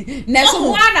ai na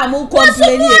so one mo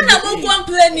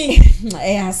complaining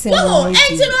ase no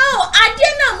enti no ade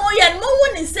na mo ye mo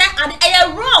woni say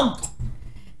ade wrong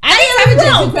Sami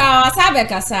Jemfi kwa sabe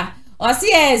kasa Osi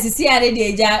sisi ade de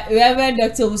eja Reverend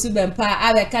Dr. OWUSU BEMPEH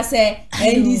abeka say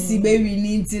NDC be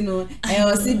winning no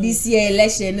osi this year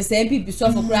election no say MPP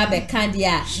so for kra be kan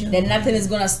dia then nothing is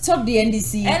going to stop the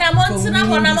NDC and I'm on tina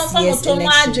hona mo fa mo to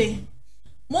madwe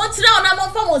mo tina hona mo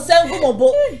fa mo sengu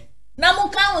mobo na mo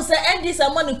kan wo say NDC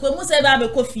amoni ko mo say ba be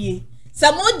kofie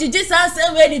Samo didi sanse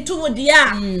we di tumu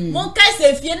dia mon kai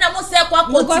se fie na mo se kwa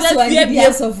kotile fie bia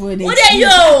wo de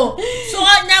yo so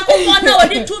nyankopon na wo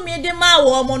di tumi de ma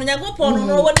wo mo nyankopon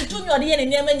no wo di tumi o de ye ne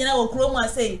nema nyina wo kro mu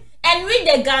asei and we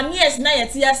the Ghanaians na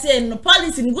yeti ase no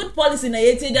policy good policy na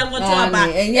yeti dia kwato aba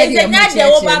enya de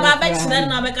wo baba be kire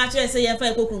na be ka kire se ye fa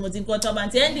ekokromoti kwato aba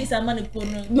nti endi samani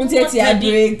kono munteti a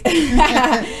break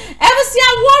Ebusia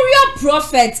warrior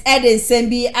prophet Eden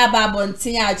Sembi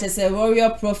ababontin a chese warrior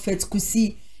prophet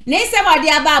kusi ne se wade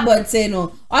ababontin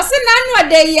no o se nanu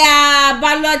de ya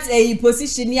ballot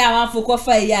position ya wan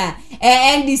fokofa ya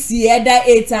NDC eda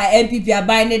 8 MPP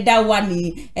abai ne da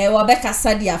wani wo be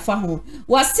kasa dia fa ho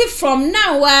was from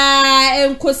now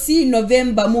enkosi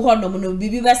November mu honom no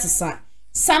bibi besesa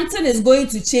something is going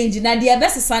to change na dia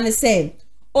besesa ne say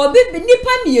obi nipa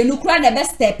mienu kura na be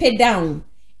step down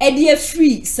e dey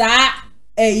free sa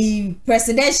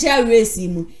presidential race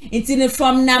mu until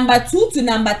from number 2 to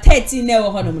number 13 na wo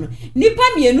honom no nipa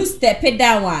mienu step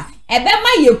down a ebe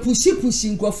ma ye pushi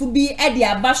nkrofo bi e de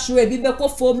aba hwere bi be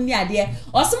kofom ni ade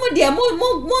osimo de mo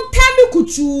tami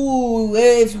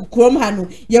kuchu krom ha no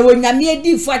ye wonyame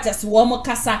edi fuatase wo mo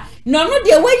kasa no no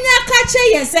de wanya ka che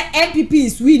yen se MPP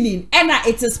is winning and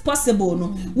it is possible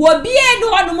no wo bi e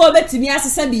no hono mo betimi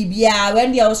asesa bibia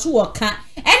when de oso wo ka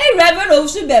any Reverend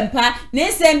Owusu Bempeh ne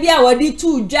nsem bia wodi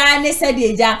tu dwa ne said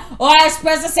eja or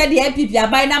express said the MPP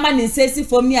abai na ma ne nsesi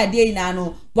for me ade ina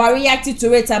no wa react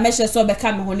to it amehye so be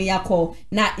ka me ho ne yakọ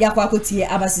na yakọ akotie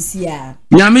abasisi a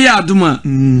nyame ya adoma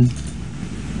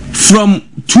from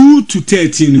 2 to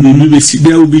 13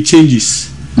 there will be changes.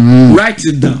 Write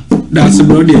it down. That's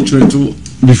about the to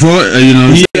before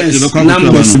yes,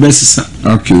 numbers besisa.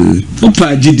 Okay.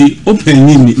 Opa GD, open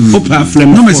nini, opa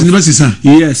flame. Numbers besisa.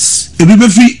 Yes. Ebi be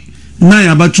fi 9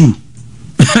 abatu.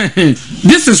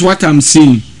 This is what I'm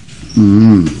seeing.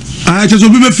 Ah, just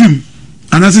obi be film.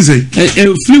 And as I say,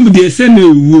 film dey say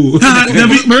no wo.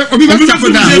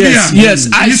 Yes.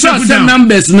 I saw some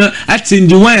numbers no at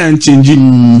change one and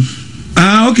changing.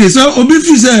 Okay, so obi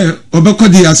fi say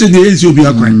obekodi ase dey ensi obi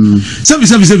akwan.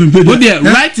 777 page.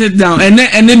 Write it down and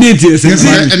date yes.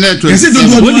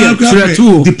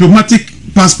 Diplomatic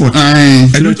passport.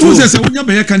 And you say when you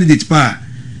be candidate pa,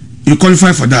 you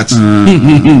qualify for that.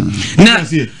 Now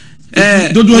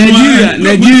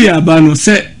Nigeria bano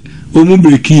say omo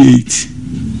break 8.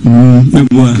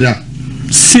 Yeah.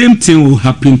 Same thing will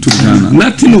happen to Ghana.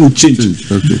 Nothing will change.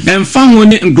 And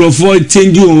family and growth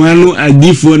change you one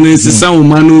adifo na sesa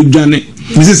umano dwane.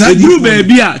 Edru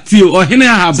baby a tio ohene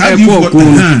have ekoko.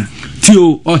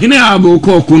 Tio ohene have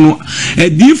ekoko no.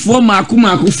 Edifo mako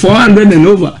 400 and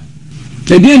over.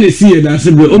 Edi na see e da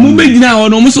se bre. Omo begina ho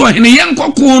no omo so ohene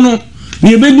yenkoko no.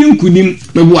 Ne ebedi nkunim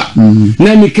beboa.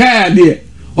 Na mikaya de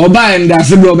oba enda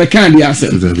se bre obeka de ase.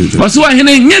 Oso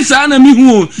ohene nyesa na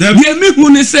mihu. De mihu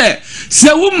ne se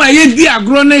se wo maye di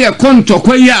agro na ye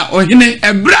kontokwa ya ohene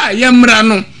ebra ye mra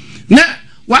no na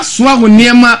wasoa wo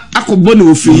niema akobo na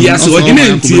ofiri ya so ohene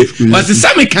ntie wase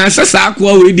same kan sesa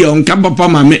akwa we di onka papa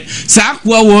mame sa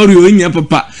akwa wo ri onya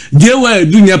papa de wa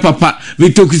adunya papa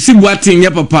vitokisi buati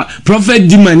nya papa prophet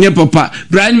dima nya papa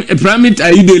primate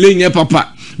ayidele nya papa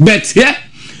but here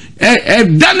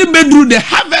Danny Bedru, the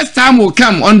harvest time will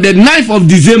come on the 9th of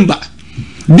December.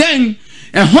 Then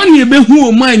a honey be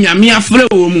who Nyamia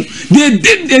Freomu. They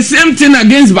did the same thing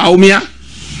against Baumia.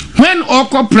 When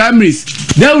Oko primaries,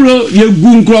 they wrote ye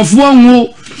Guncroft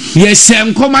ye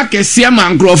Sam Coma Kesiam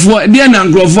and Grofo, then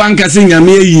and Grofo and Cassini,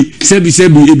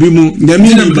 Sebi Ebimu, the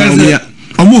meaning Baumia.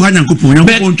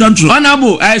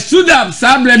 Honorable, I stood up,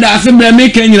 Sabre, Assembly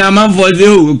making a man for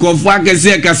the Kofaka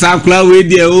Sakla with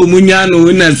the Munyano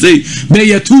when I say,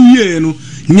 they are 2 years.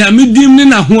 Nyami dim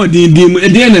na ho dim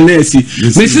e na nesi.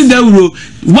 Mrs. Dawro,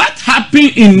 what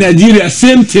happened in Nigeria,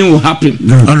 same thing will happen.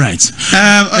 All right.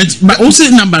 But also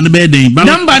number the bed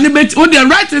number the bed. Oh, they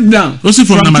write it down. Also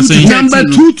from number saying number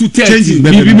 2 to 10.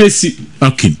 BBC.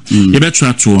 Okay. You better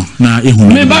try to na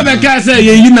ehun. Me baba ka say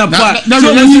ye na pa.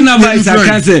 So we na vice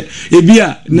ka say e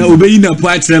bia na obeyi na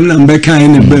pa atrem na mbeka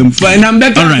na bam. For na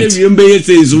mbeka we mbe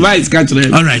say is vice ka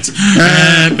trem. All right.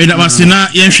 Me da wasina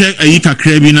yen hwe ayi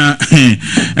kakra bi na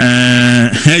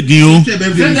hedio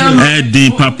edi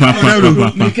papa.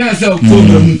 Me ka say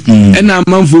October. E na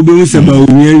manfo be hu se ba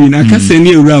owi na ka say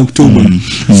ni ewura October.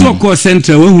 So call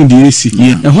central we hu di esi.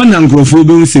 E ho na nkrofo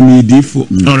be hu se me difo.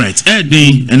 All right.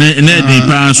 Edi ene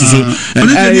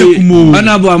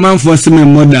Honorable man for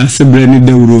some mother Sebreni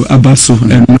Dawro Abaso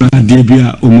and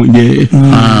Debia Omaye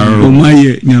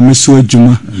Nyameso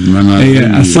Juma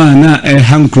Asana a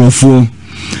hankrofo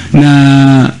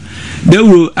na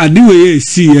Dawro Adiwe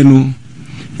see no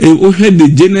heard the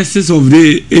genesis of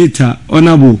the eta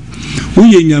honorable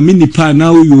Uye Nyamini pa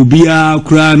now you be a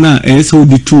crana so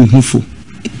the two hufo.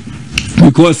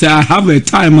 Because I have a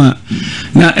timer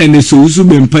na ene so OWUSU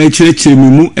BEMPEH chire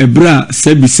mu ebra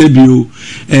sebi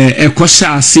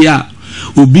ekosha ase a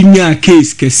obi nya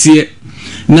case kese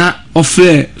na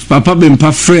ofre papa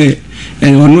Bempeh frɛ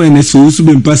ono ene so OWUSU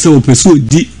BEMPEH se opeso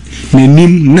di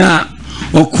nanim na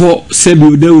okɔ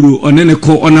sebi Dawro onene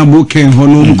ko onabo ken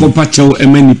hono mkopa chew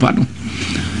emanipa no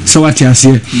so what you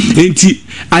say enti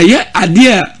aye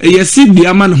ade yesi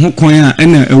bia man ho kon a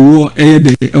na ewo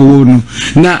de ewo no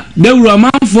na Dawro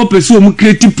amanfo pese o mu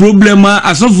create problem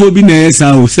asofo bi na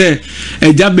yesa o say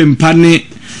eja Bempeh ne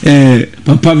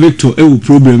papa Victor ewo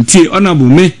problem ti honorable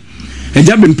me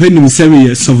eja Bempeh nim 7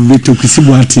 years of Victor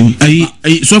Kusibu atin ayi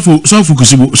so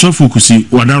kusi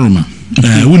wadaroma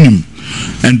wonim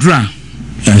endra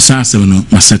Sassel no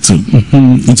masettle.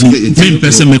 Me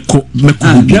person me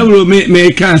Dawro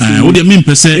me can say. Wo de me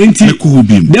person me ko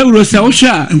bi. Dawro say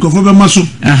ohwa nkofo be maso.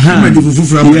 Me de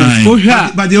fufufura ba.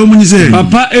 Ohwa ba de omunyi say.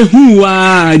 Papa ehu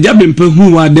wa Eja Bempeh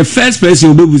hu wa the first person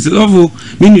obebu say ofo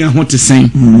me nua ho te sen.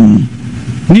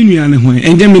 Ni nua ne ho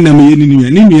enje me na me ye ni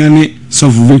nua ne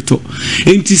Soft Victor.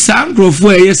 Enti saa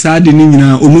nkrofo eye saa de ni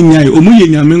nyina omunyai omuye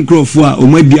nyame nkrofo a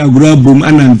omadi agura bom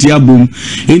ananti abom.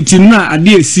 Enti na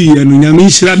ade esi ye no nyame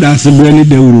nhira da asebre ne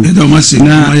dawuro. Na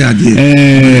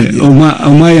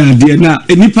oma ya de na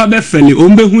enipa be fele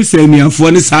ombehu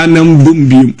samiafo ne saa nam bom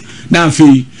biem. Na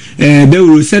afi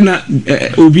dawuro se na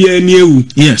obi ani ewu.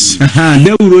 Yes.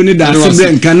 Dawuro ne da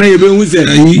asebre nka na yebehu se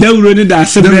dawuro ne da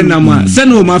asebre na ma se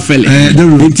na oma fele.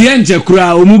 Enti enche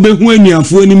kura omubehu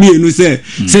aniafo ni mienu se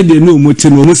de no mote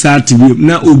no mo saa tibiem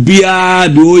na obia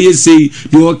de oyesei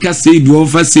de okasei de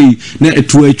ofasei na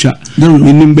eto atwa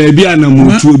minim ba bia na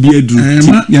mo tu obi adu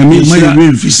ya me shira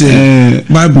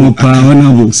Bible pa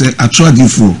honorable say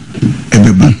atradifo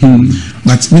ebeba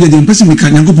but me the person me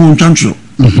kan yankopon twantro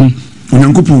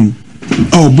onyankopon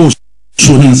boss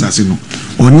so na asase no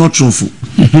onyo trofo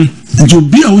nti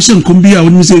obi a wo hye nkom bia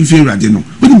wo se mfi awrade no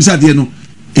wonim sa de no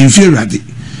mfi awrade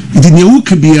ndi ne wo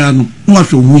kebia no wo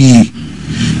ahwe wo yi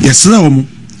yesra omo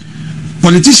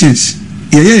politicians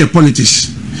ye politics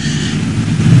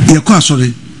ye kwa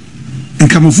asore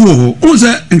nkamofo ho o se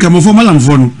nkamofo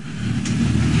malamfo no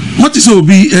what is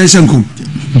obi shenkom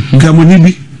nkamoni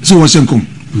bi so wo shenkom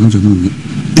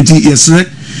enti yesre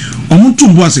omo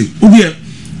tumbo ase obi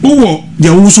wo de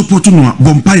wo support no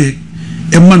bompaye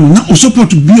emma no na o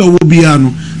support bi owo bia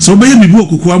no so obeye bibi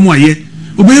okoko amu aye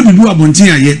obeye bibi abontin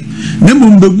aye na mo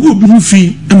mbegu obi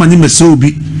mfi emma ni mese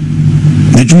obi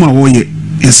na juma wo ye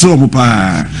yesre omo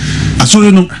pa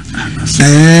asore no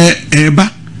eba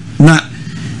na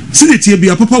sinetie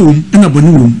bia papa wom na boni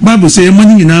wom Bible say emma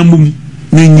ni nyina mum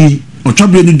na nyi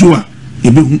otwabe ni do a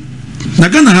ebehu na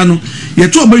Ghana ha no ye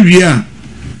to obawie a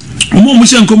omo mo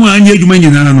hye nkomo anya adwuma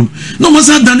nyina no no mo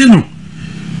sa dane no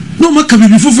ma ka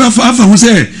bibi fufu afa ho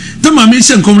se tama me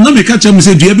hye nkomo na me ka cha me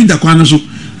se dua bi da kwan no so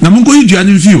na mo nko yi dua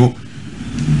ne mfi ho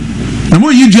na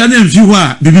mo yi dua ne mfi ho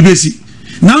a bibi besi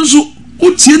nanso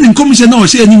utie ni nkomo hye na o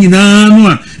hye ni nyina no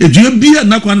a edua bi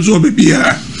na kwan no so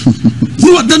obebia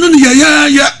no wadano ni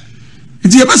ya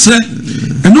nti ye basre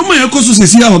eno ma yakoso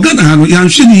sesi a Ghana ha no ya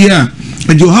nhwe ni ye a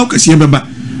edi o ha kase beba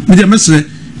me de mesre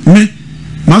me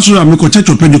masura me ko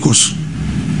checho Pentecost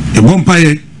e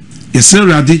bompaye ye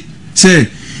serade se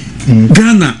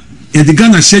Ghana e de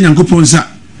Ghana hye nyankopon sa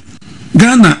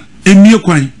Ghana emie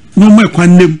kwan no ma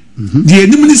kwan nem de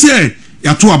enim ni se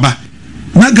ya to aba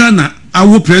na Ghana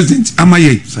awo president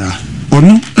amaye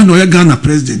ono eno ye Ghana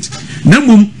president na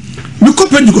mum me ko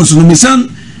Pentecost no misan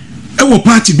ewo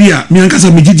party bia me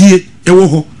ankasa megidie ewo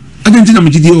ho adenti na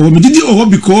megidie ho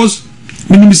because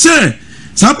me say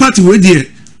sa party we die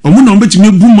omo na obetimi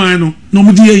ebuman no na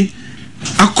omudie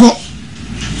akọ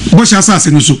bosha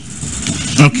asase no so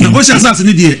okay na bosha asase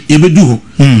ne die ebedu ho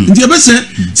nti ebese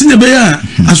sine be ya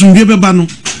asumdie beba no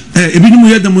ebinim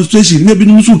ye demonstration na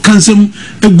ebinim so kansem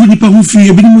egu nipa ho fi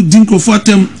ebinim dinko for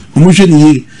atem omo hwe ne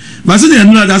ye ba se ne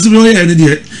enu adase be ho ye ne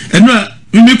die enu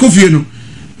me ko fie no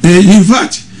in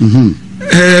fact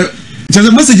just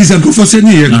a message is for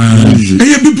sending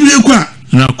here be play kwa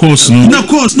na course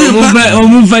na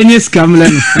omu vanye scam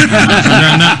le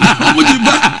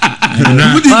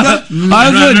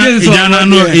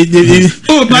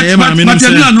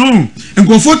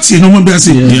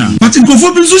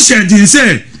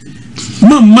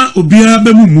mama obia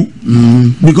be mumu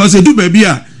because e do baby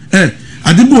a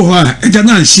adibo ho a eja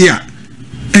na nhia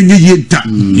enye yenta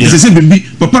se bibi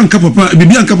papa nka papa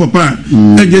bibi nka papa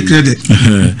enye credit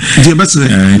je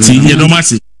betre ti ye no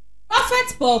masi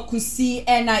Prophet Paul Kusi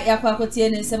na yakwakotie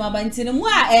ne nsema bantine mu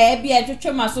a bia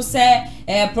twetwema so se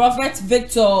Prophet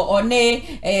Victor one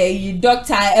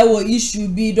doctor ewo issue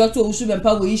bi Dr. OWUSU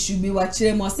BEMPEH wo issue bi wa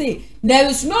kire mo say there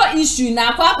is no issue na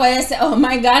akwakoye se oh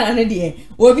my God na de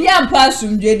obi ampa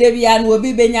sumdwe de bia na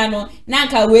obi benya no na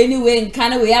nka we ni we nka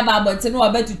na we aba abonte no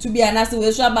obetutu bia na se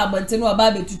we so aba abonte no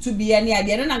oba betutu bia ni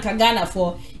ade no nka Ghana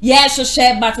for yes so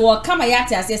share but what come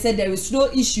yati as say there is no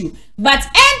issue but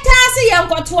enter se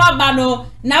yankoto aba no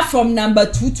na from number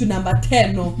 2 to number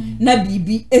 10 no na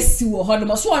bibi esi wo ho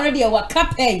no so ono de wa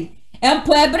kapay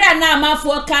empo ebra na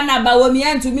amafo kana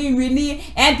bawomia ntumi wini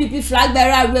NPP flag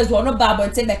bearer raise wono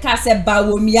babonte be ka se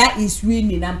bawomia is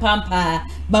winning na pampa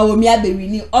bawomia be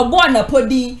winning obo na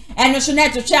podi eno so na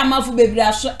to twa amafo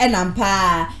bebira so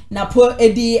enampa na po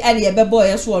edi ene ye bebo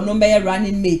ye so wono be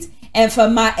running mate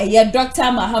Enfama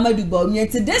Dr. Mahama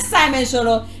to this time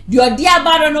ensure your dear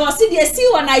battle no see the see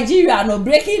one Nigeria no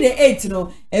breaking the 8 no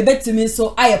a bit to me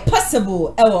so I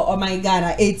possible oh my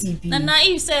God ATP. Na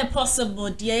if say possible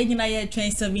dear you know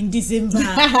 27 December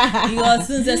because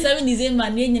since the 7 December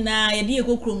you know you dey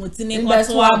go promoting by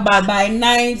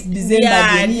 9th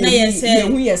December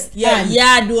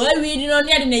yeah do I read no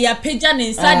near the ya page and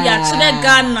inside ya chile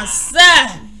Ghana sir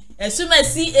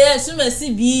esumasi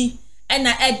bi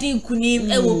ena edi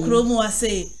kunim ewo kromo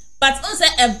ase but unse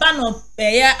e ban of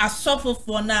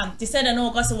asofo na they said no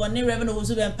because one Reverend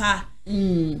OWUSU BEMPEH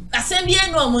asem bi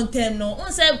eno omontem no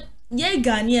unse ye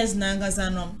Ghanaians na ngasa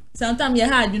no sometimes ye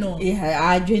hard you know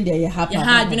adwen dey ye happy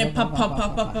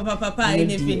papa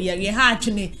anything ye hard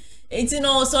you it's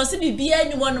no so see be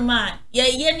anyone man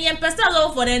ye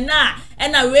personal for the na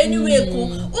and na we anyway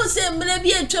ko o say mle bi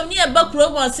atwam ne ba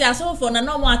kromo say aso for na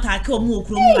no mo attack o mo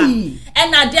kromo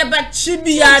and na there but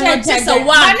tribia no just a one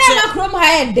na kromo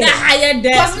higher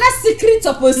there cause na secret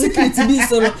of secret bi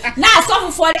so na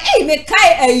aso for me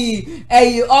kai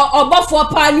obofo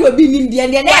pa ni obi nim de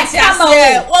ne na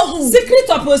secret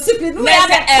of secret no ya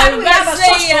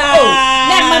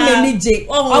na ma menije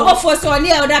obofo so ne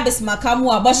e oda besmaka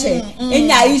mu aboshe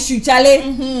enya issue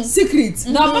chale secret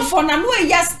no obofo na no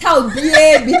ya style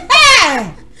baby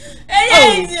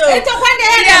eto kwande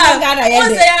ya ngara ya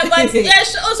de but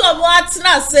yes also mo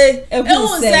atna say e hu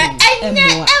say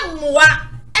enye emwa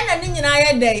ena ni nyina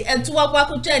ya dey etu akwa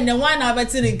kutwa ne wan na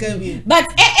betiri nka bi but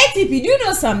ATP do you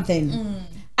know something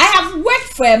I have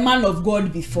worked for a man of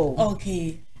God before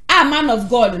okay a man of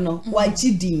God no wa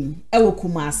chidin e wo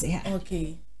Kumasi ha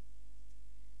okay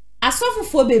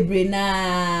asofo bebre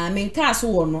na menka so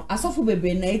wo no asofo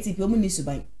bebre na ATP o mu ni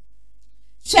suban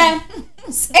she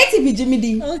ATP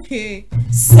Jimmy okay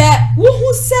se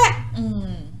wo se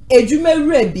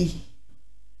edwumawura bi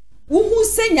wo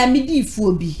se nyamedi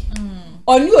ifuo bi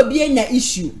oni obi enya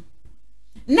issue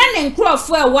na ne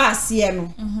nkrofo e wa ase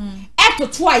no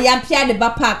etoto a yampia de ba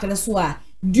park ne so a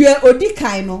due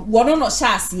odikan no wono no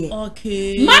sha ase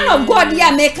okay man of God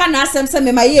ya meka na asem se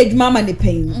me ma ye edwuma ma ne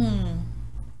pen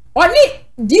oni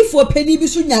difo peni bi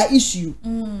so nya issue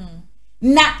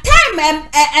na time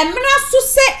emra so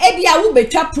se ebia wo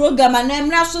betwa program na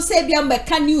emra so se ebia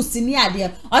mbeka news ni ade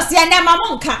o se na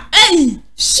mama nka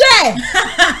share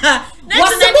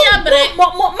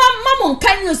mama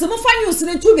nka news mo fa news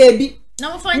ni tu baby na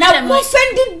mo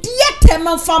fendi diete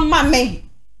mo fa mame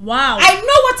wow I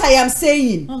know what I am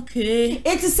saying okay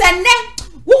it is a ne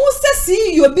wo se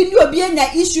see you bi ni obi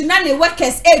enya issue na ne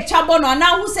workers twabo no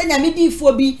na wo se nya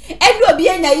medifo bi eni obi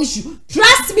enya issue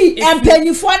trust me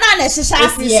empanifo na na hyehyɛ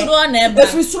ase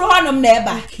efisuro honom na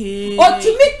eba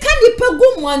otumi kanipa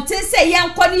gu monte se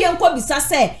yenkɔ bisa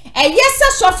se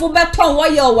eyese sofo beton wo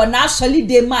ye wo na actually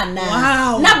dey man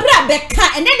na na bra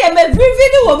beka ene dem every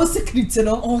wo secret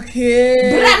no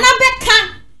okay bra na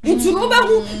beka itu no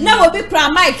behu na obi kra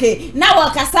mic na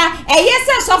wakasa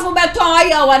eyese sofo beton wo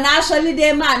ye wo na actually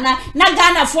dey man na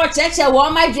Ghana for cheche wo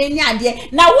ma dwani ade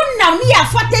na wonnam ne ya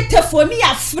fate telefoni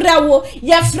ya frewo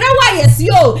yesi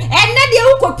o enne de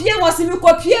wo kopie wo se mi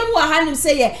kopie mu hanim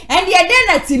se ye ende de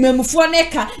na timemfo ne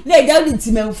ka na e dawo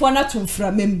timemfo na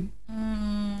tomframem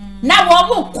na wo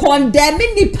mo condemn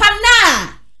nipa na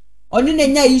oni na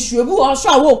nya issue bi wo so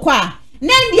a wo kwa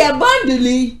na de bundle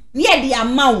ne ye de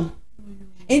amawo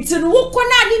enti wo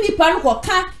kona ni nipa no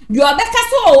ka de obeka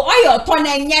so oyo to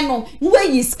na enye no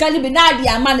we yi skali bi na de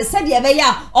ama ne se de be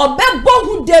ya obebo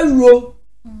hu dewro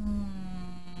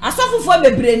asofo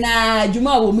bebre na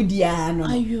juma wo mu dia no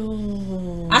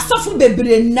ayo asofo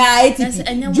bebre na etiti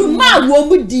juma wo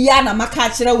mu dia na maka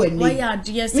kire wani why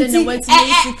ade se ne wati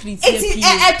secret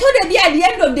e to de bi at the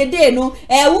end of the day no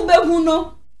wo behu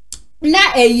no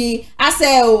na eyi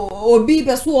ase obi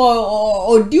beso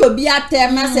odi obi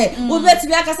atem na se wo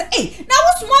betimi aka se na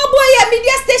wo small boy ya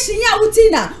media station ya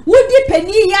wutina wodi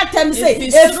pani ya atem se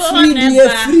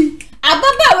free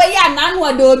ababa we ya nanu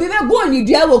ade obi be go ni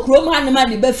dua wo krom hanem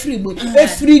ade be free bo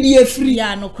free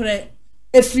ya no kore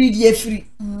free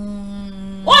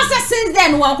once since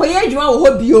then wo akoye adwuma wo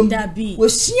hobiom wo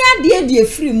hia de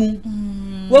free mu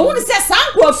wo hu se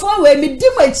sankrofo we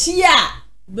medim achi a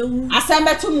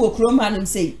asambetum wo krom hanem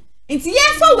sei nti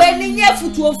yefa we ni nya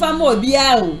futuo fa ma obi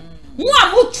a o mu a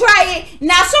mu try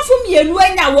na asofo mienu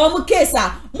anya wo mu case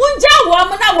a munja wo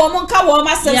mu na wo mu nka wo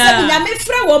ma sem se nya me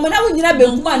frɛ wo mu na wo nyina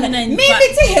bekuma na mi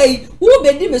ti hei wo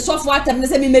bedi me sofo atam ne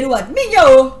se mi meri what mi nya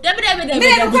o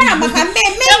me no kwa na maka me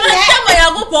me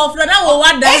ya go pofra na wo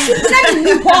wada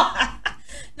ni ko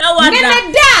na wada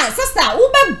me da sister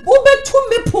wo be tu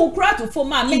me pokra to for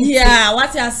ma me yeah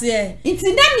what you say it's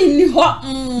na mi ni ho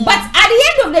but at the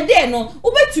end of the day no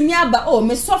wo betumi aba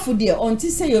me sofo de onti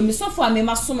say yo me sofo a me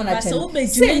masom na chen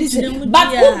but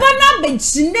wo ba na be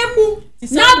chinemu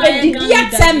na be didi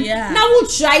atem na wo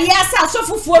try asa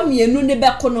sofofo mienu ne be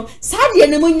kono sade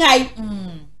ne mu nyai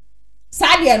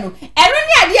sade no eno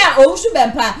ne ade a OWUSU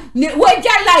BEMPEH ne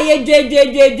wajala ye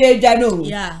dwe no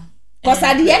yeah because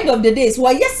at the end of the day so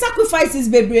yes sacrifices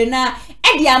bebre na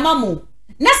e di amamo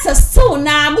na so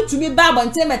na mutumi ba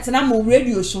abonte metena mo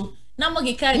radio show na mo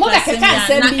keka na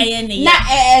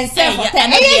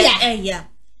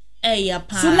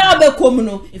pa so na be kom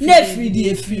no na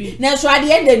free na so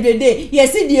ade end of the day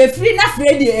yes the free na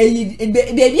free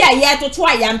baby aye toto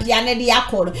ayampia ne de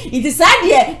akoro it is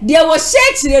ade wo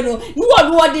share no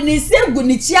wo de ne segu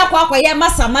ni chia kwa ye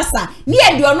masa ni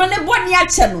e de ono ne boni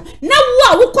ache no na wo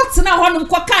a wo kotena ho no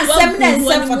kwa kan sem na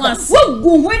nsem fata wo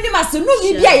gu ho ni maso no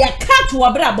bibia ya cat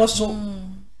wo bra boso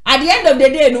at the end of the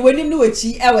day no wenim no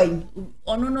wachi ewen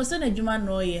ono no se na dwuma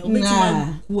no ye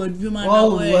obetima ku adwuma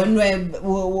no ye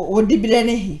wo dibire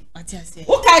ne he atiase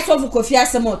wo kai so Kofi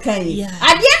asem o kan ye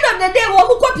at the end of the day wo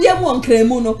mu kopie mu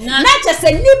onkremu no na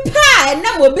chese nipa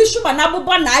na mo bi shuma na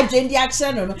bobo na adwendi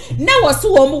action no na wo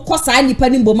so wo mu kosa nipa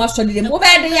ni mboma so de wo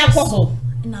be de yakọ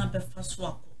na be faso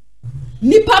akọ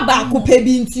nipa ba ko pe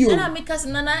bi ntio na me kas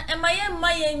na emaye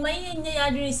nye ya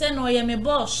adwini se no ye me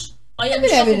boss oye me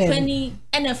shop penny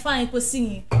ene fine ko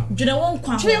sing dwene won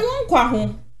kwa ho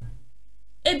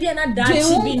ebia na dachi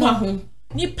bi no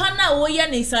nipa na wo ye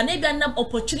ne sa na ebia na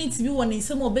opportunity bi won ne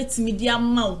se mo betimi dia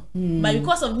ma but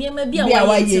because of niema bia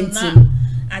wa ye na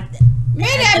me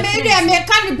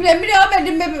kan play me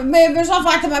obedi me so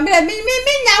fatama me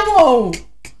nyawo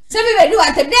se me be do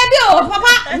at dey bi o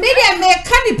papa me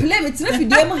kan play me tira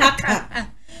fidie mu haka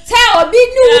tell obi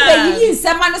nu be yi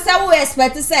nsema no se wo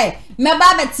expect say me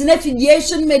ba be tina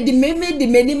filiation me di me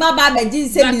ma ba be ji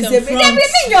se bi se bi me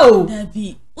yo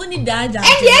dabi oni daja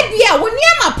and ye bia wo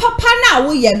niam papa na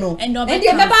wo ye no and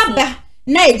ye me ba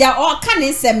na eja o ka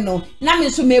ne nsem no na me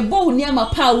so me bo wo niam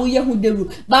pa wo ye hu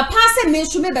deru ba pa se me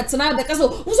so me be tina be ka so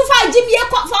wo so fa ji me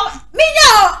me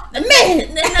yo me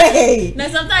na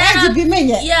sometimes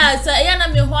yeah so ya na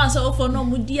me ho aso for no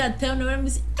mudi atem no me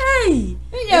say hey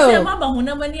se ma ba hu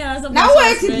na mani aso na wo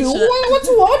eti wo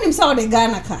to wo nim sa de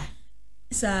Ghana ka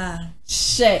sa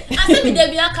she asa me de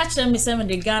bia ka kire me se me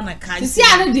de Ghana ka si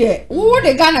ane de wo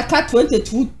de Ghana ka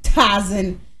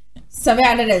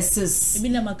 22,706 ebi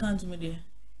na account me de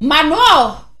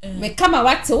manual me kama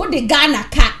wate wo de Ghana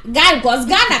ka because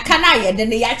Ghana ka na ye de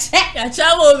ne ya che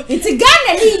wo it's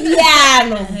Ghana ni bia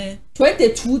no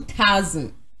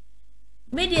 22,000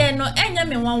 me de no enya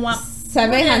me wanwa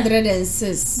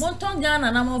 706 monton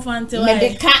Ghana na mo fante wa me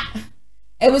de ka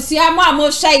ebusia mo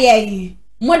amo hwa ye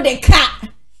mo de ka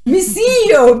mi see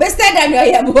you bested than your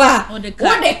yeboa wo de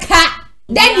ka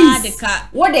Dennis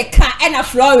what the car and a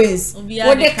Florence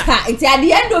what the car it's at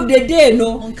the end of the day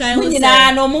no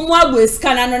munina no mumu abu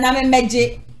scanner no na me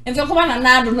meje enfe ko na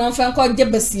na do no enfe ko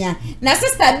jebesia na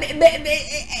sister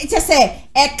just say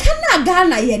e kana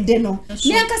Ghana ye de no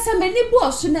me ankasa mani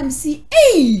bo so na me si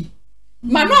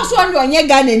ma no so onye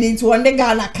Ghana ni nti wonde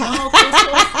Ghana ka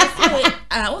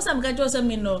what's am gajo so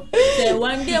me no say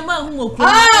one day ma hu oku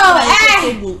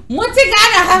muti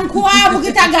Ghana hankuwa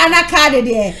mukita Ghana card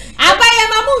de abaya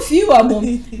ma mu fi wo mo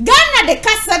Ghana de ka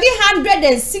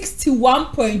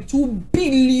 761.2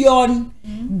 billion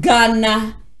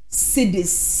Ghana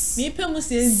cedis me pe mu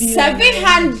 6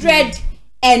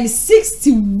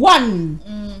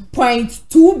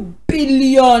 761.2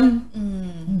 billion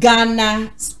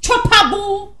Ghana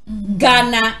choppable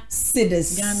Ghana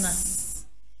cedis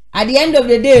at the end of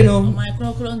the day no my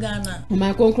konkron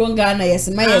Ghana yes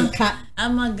my yenka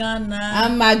ama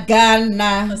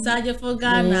Ghana osaje for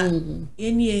Ghana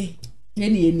enie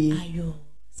ayo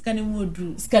skani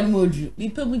modru mi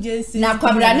pe bu jensi na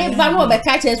kwabra ne ba no be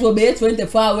ka chese wo be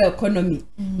 24 hour economy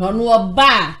no no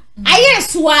ba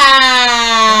ayeswa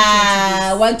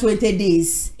 120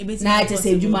 days na it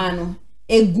say juma no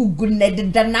egugu ne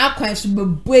de na kwan so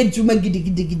bebu ejuma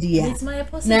gidigidi ya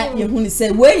na ye hu ni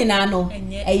say we nyina no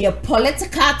eye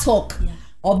political talk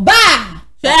oba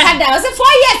kada was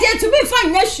 4 years yet to be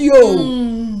fine yesio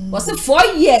was 4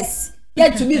 years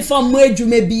yet to be from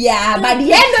ejuma bia by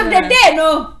the end of the day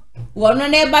no wono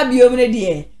na ba biom ne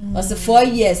de was 4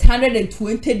 years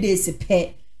 120 days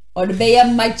pe or the be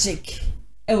magic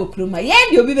e okroma ye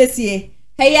de obi besie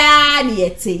heya ni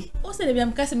yete o se de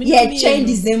biam kase me yeah change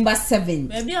December 7th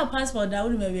maybe your passport da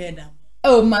would be eda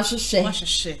oh mashoshe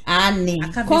ani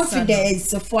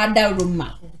confidence for that room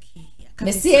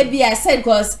me say bi I said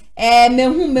because me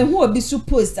hu obi su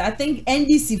post I think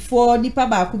NDC for the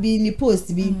ba ko bi ni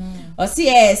post bi o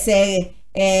say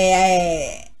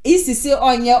ICC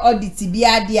onye audit bi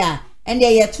ade a and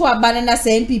ye to aban na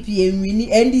say MPP enwini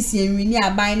NDC enwini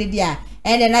aban ne dia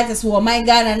and then that is what my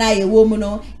Ghana na ye wo mu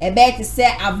no e be to say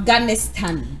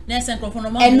Afghanistan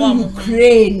and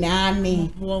Ukraine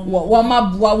ani wo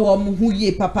maboa wo mu hu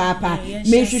ye papa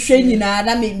me hwehwe nyina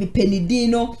na me penidi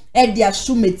no e dia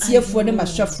so metiefo de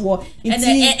mahwefo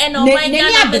nti and my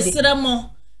Ghana besremo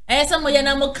Some way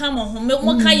na come on,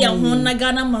 Mokaya Hona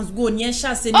Ghana must go near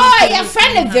Shassi. Oh, your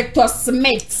friend Victor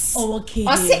Smith. Oh, okay.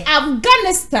 I say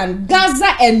Afghanistan,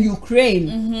 Gaza, and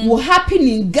Ukraine will happen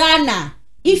in Ghana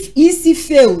if EC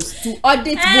fails to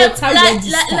audit voter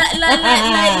register.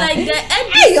 Like the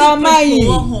NDC,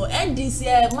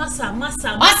 Massa.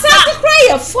 To cry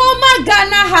a former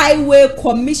Ghana Highway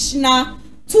Commissioner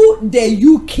to the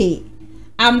UK,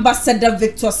 Ambassador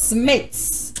Victor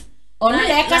Smith. On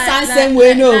like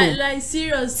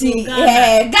seriously,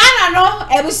 Ghana no,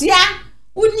 ebusia.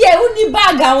 Uni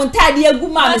baga on tadi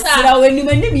aguma misira weni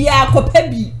meni ya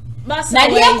kopebi. Na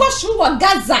dia ko shuwa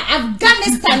Gaza,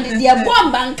 Afghanistan dia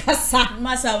bomba nkasa.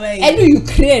 Massa way. Enu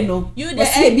Ukraine no. You the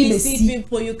NDC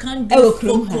people, you can't do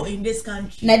Congo in this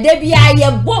country. Na debia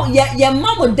ye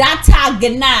mamu data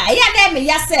gena. Ya dem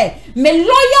ya say me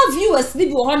loyal viewers ni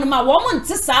bi ho ma wo mo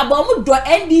ntesa ba mo do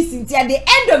NDC at the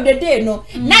end of the day no.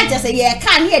 Na just say ye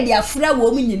kan here dia fra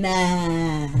wo mu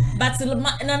nyina. But no.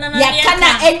 Ya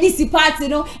kana NDC party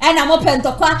no and am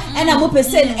pentokwa and am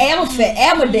pesen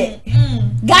de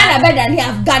Ghana better than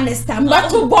Afghanistan but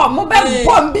to bomb mo be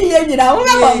bomb bi nyina mo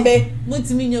be bombe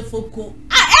mutimi nye foko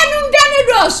enum dane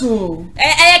dosu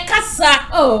kasa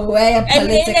oh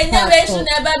political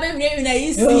na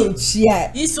isi oh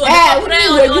chia iso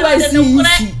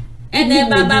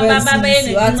baba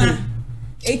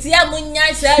eti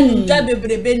amunya sha dwa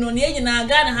bebrebe no ne nyina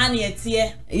Ghana ha ne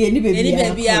etie ye ni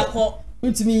bebi akọ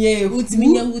mutimi nye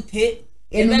hute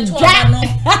ebeto no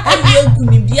eku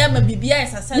ni bia ma bibia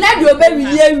esasa na do be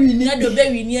wini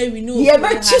ye be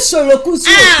chi soroku su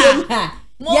ha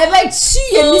ye be chi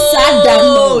ye ni sada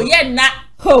no ye na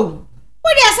ho wo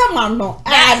dia sama no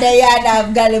ada ya da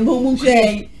galemo mu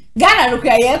hwe Ghana no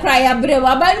kra ya bre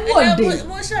wa ba ni wonde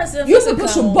you people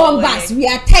should bomb us. We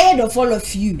are tired of all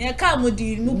of you. Ye ka mo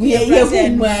di nu ku ye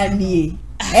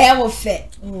wo fe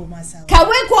oh masa ka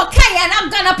we ko kan ya na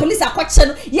Ghana police akwache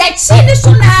no ye chi ni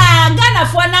so na Ghana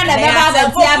fo na na baba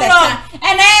ba tia beka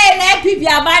na pipi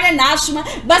abane na asuma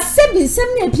but sebi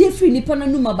sem na pie free ni pono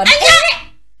numa ba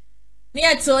ni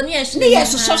eto ni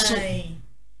so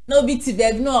no be ti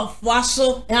beg no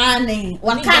waso ani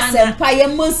waka sempa ye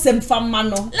mo semfa ma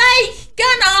no like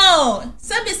Ghana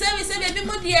sebi bi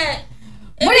mo de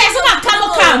so ma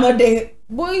kamo de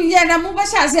bo ye na mo ba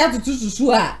sha ase atutu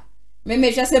susu a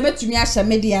me hwa se metumi ahya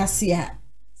media ase a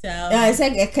I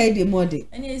say e kai de mode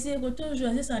ene se go to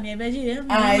jo se san e beji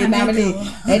ai na me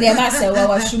ene ma se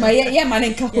wa shuma ye ma ne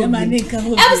nka ho am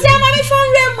se ma me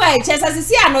fon remwai chesa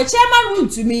sisi ano chairman room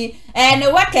to me and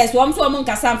workers wo so mo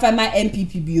nkasa mfa ma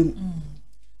MPP biom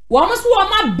wo mo so wo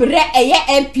ma bre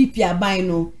eye MPP aban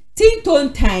no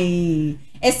tinton tan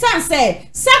esan say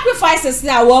sacrifices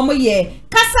na wo mo ye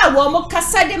kasa wo mo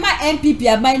kasa de ma MPP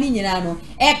aban ni nyina no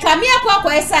e kame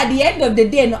akwa esa the end of the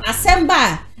day no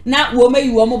asemba na wo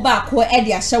mayi wo mo ba ko e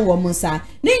de ahye wo mo nsa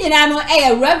ni nyina no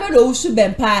Reverend OWUSU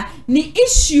BEMPEH ni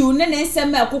issue ne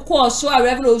nsem akoko so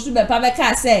Reverend OWUSU BEMPEH be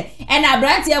ka say e na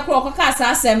branti e kro ka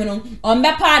sa asem no on be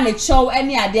pa ne chow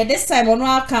ene ade this time ono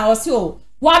aka o se o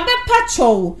wa be pa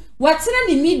chow watena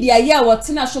ni media ya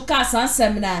watena so ka sa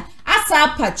asem na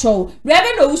asa pa chow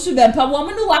Reverend OWUSU BEMPEH wo mo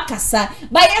no wakasa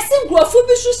ba yesim grofu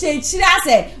bi so se chiri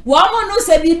ase wo mo no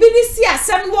se bibi ni si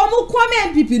asem wo mo kwame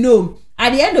MPP no.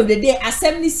 At the end of the day,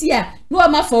 assembly here, no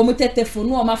ama for mu tetefo,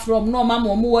 no ama from, no ama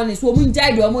mo one so mu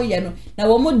njai do mo ye no. Na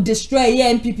wo mo destroy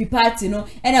ye MPP party no.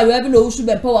 And I Reverend OWUSU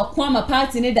BEMPEH wa kwama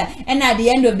party ne da. And at the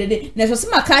end of the day, na so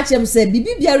sima ka chem say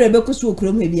bibi bia rebeko so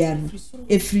okrom he bia no.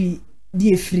 Efri,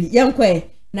 di efri. Yankwe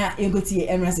na yegoti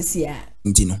enrasisi ya.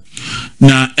 Ntino.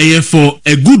 Na for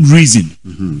a good reason.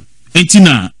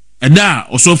 Entina eda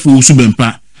osofo OWUSU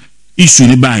BEMPEH issue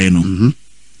ne bae no.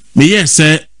 Me yes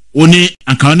say one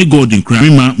akawani golden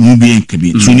crown ma mu bi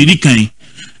enkabi so ni dikan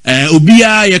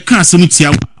obia ye ka asem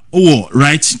tia wo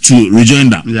right to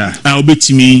rejoinder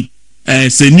obetimi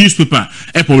say newspaper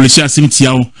publish asem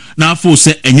tia na afo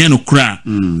say enye no kra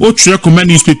o tire comment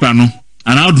newspaper no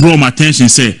and I draw my attention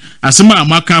say asem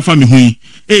amaka fa me hu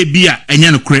bia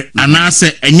enye no kra ana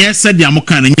say enye se dia mo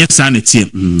kan enye sa na tie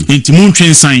enti mu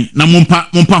ntwensan na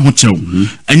mompa ho chew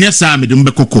enye sa me dem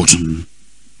be court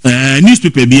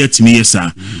newspaper be at me yes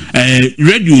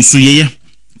radio so ye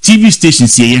TV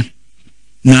stations ye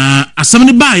na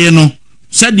asamne ba ye no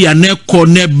said ya ne ko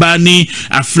ne ba ni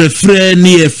afrefre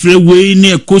ni efrewe ni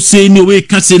ekose ni we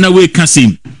kase na we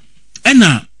kase and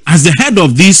as the head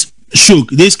of this show,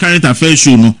 this current affairs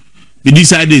show no they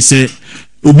decided say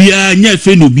obia nya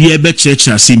fe no bia be church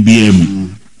asim bia mu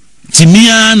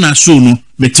timia na show no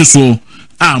beteso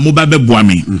mo ba beboa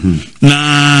me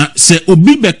na se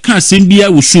obi be ka asem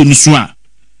bia wo show ni so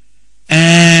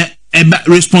a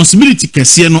responsibility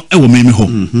kese no e wo me ho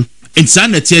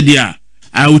insanity there.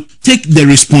 I will take the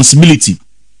responsibility.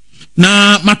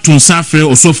 Na matun safre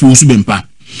osofu OWUSU BEMPEH.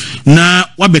 Na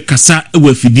wabekasa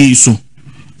ewe fidie so.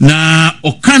 Na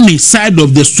okani side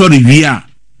of the story we are.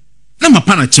 Na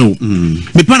mapana chew.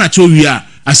 Me pana chew we are.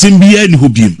 Asembia ni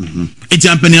hobiem. Eti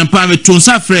ampani ampa me tun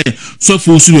safre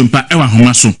osofu OWUSU BEMPEH ewa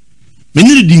homa so. Me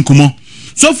niri di nkomo.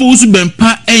 Osofu OWUSU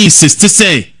BEMPEH insist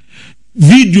say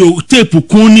video tape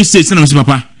koni say na me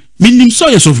papa. Minim so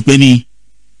yesofu pani.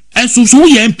 Enso so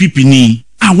ye MPP ni.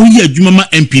 Wo ye adwuma ma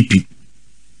MPP.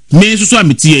 Me so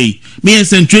ametie me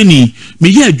ensen training me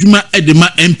ye adwuma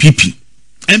edema MPP.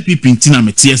 MPP ntina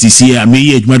metie sisi me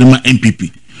ye adwuma de ma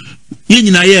MPP. Ye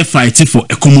nyina ye fight for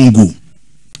a common goal.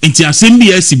 Enti asem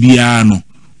bi asibia no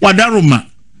wadaroma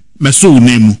me so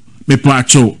nemu me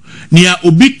paacho nia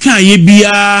obi kan ye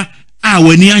bia a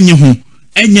wani anye ho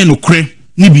enye no kre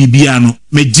ni bibia no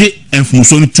meje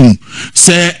enfunso no tum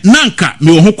se nanka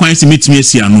me wo ho kwan se metimi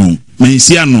asia no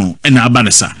mensia no ena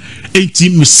abanesa enti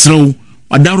misrew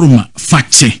wadaroma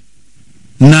fache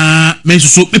na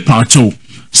mesuso pepaacho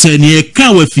se ne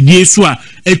ka wa fidie so a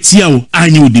atia wo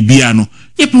anye odibia no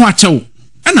yepo achew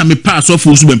ana me pass off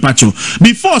OWUSU BEMPEH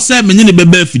before say me ne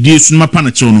bebe fidie so na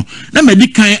panachew no na me di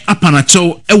kan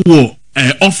apanachew ewo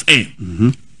off air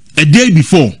a day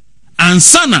before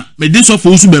ansana me dey so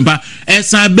OWUSU BEMPEH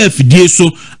esa be fidie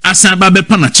so asa ba be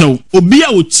panachew obi a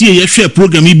otie ye hwe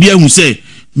program bi a hu say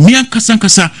me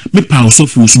ankasa me pa of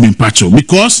OWUSU BEMPEH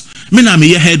because me na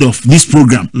me head of this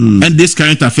program and this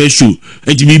current affairs show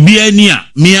ejibibia ni a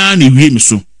me a na wie me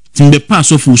so timbe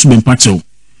pass of OWUSU BEMPEH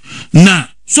na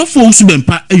so for OWUSU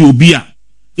BEMPEH obi a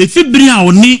efibiri a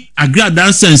oni agrada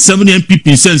nsem 7 MPP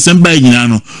nsem ba nyina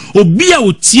no obi a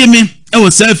otie me e wo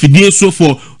self die so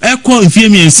for ekọ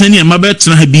mfiemi ensani e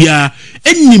mabetena ha bia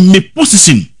eni me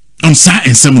position on sa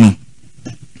ensem no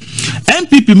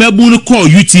MPP mebu no call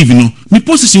UTV no me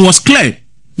position was clear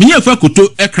me nya fa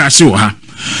koto e crash wo ha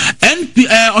NP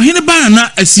ohene ba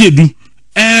na asiedu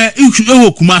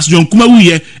ewo Kumasi John kuma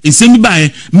wiye ensemi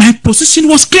bae my position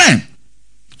was clear.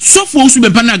 So for OWUSU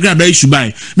BEMPEH na agrada issue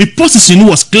by my position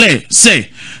was clear say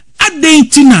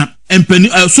adentina empeni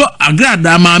so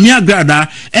agrada maami agrada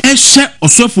ehye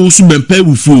osofo OWUSU BEMPEH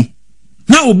wufu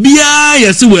na obia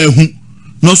yesi wa hu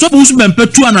na osofo OWUSU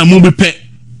BEMPEH tu ana mo bepe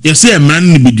yesi emran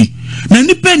ni bidi na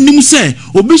nipa nim say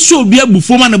obi so obi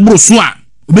abufu ma na bro so a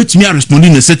obetimi a respond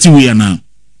in a certain way na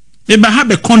e ba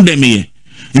have condemn ye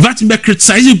if that be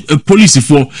criticize police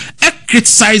for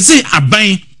criticize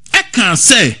aban can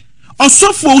say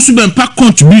osofo OWUSU BEMPEH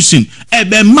contribution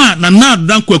ebe ma na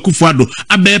danko akufado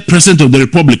abe president of the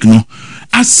republic no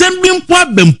assembly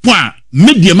mpo a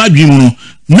media madwim no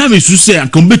na me su say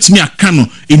akan betimi aka no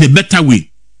in a better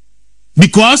way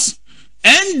because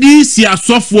NDC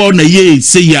asofo na ye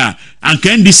say ya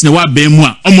anka NDC na wa ba mu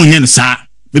a omonye ne sa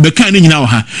bebe kan ni nyina wo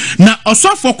ha na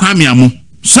osofo kwame amo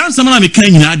sansam na me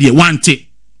kan nyina de wante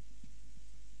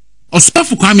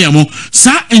osofo kwame amo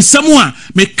sa ensam a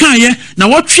me kan ye na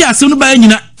wotwe asem no ba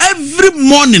nyina every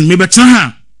morning me betena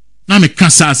ha na me kan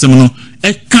sa asem no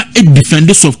e ka e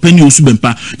defenders of penny OWUSU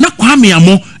BEMPEH na kwame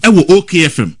amo e wo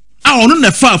OKFM a ono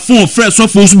na fa phone fresh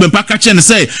of OWUSU BEMPEH ka che ne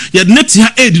say ye net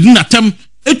ha e didi na tem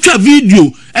etwa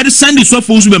video e de send so of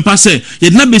OWUSU BEMPEH say ye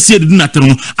na be see didi na tem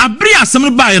no abri asem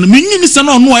no ba ye no me nyini se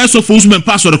na ono aye so of OWUSU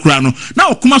BEMPEH so de kra no na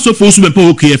okuma so of OWUSU BEMPEH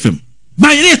OKFM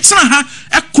ba ye tena ha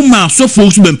ekuma so of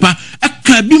OWUSU BEMPEH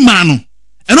eka bi ma no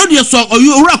eno de so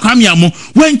owura kwame amo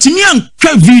wantimi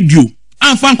anka video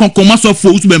anfa konkoma so of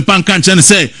OWUSU BEMPEH kan che ne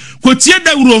say kotie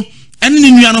dawuro ene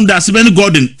ni nuanom da se ben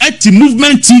Gordon eti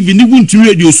movement TV ni wuntu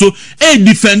radio so e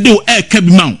defend o e ka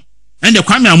bi ma ende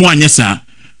kwame amo anye sa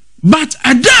but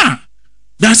ada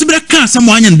da se bre kan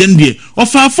samo anye den de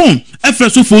ofa phone e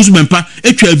fresh so OWUSU BEMPEH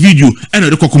etwa video ene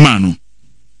de kokoma no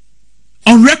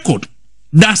on record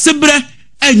da se bre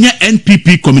enye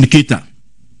NPP communicator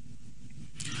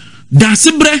da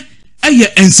se bre eye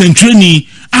ensentreni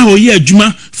a oye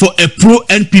adwuma for a pro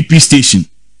NPP station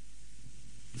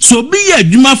so be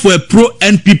adwuma for a pro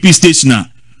NPP station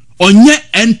onye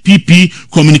NPP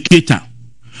communicator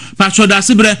patcho da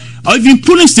se bre even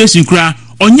polling station kra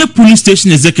onye polling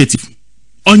station executive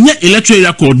onye electoral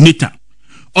area coordinator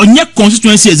onye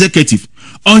constituency executive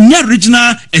onye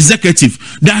regional executive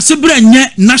da se bre nye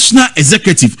national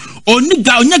executive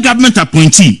onye government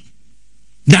appointee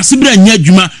da se bre nye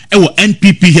adwuma e wo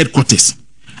NPP headquarters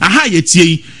aha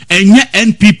yetie enye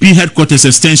NPP headquarters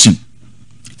extension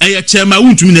eye chairman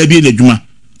wuntumi na bi na adwuma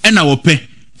e na wo pe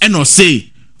e no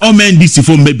say o men DC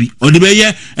for baby o de be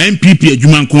ye NPP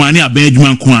adwuma nko ani aban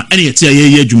adwuma nko a ene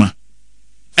yetie ye adwuma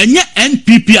enye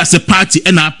NPP as a party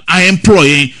e na I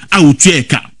employ a wotu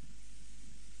eka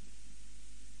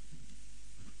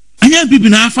NPP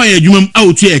na afa ya adwuma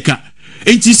out ye ka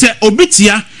enti se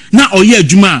obitia na oye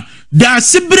adwuma da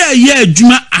sebre ye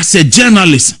adwuma as a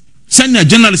journalist send a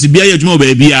journalist bia ye adwuma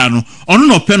ba bia no ono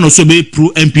no pe no so be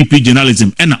pro NPP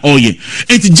journalism na oye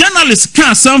enti journalist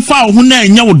kan sanfa ho na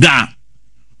enya wo da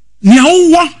ni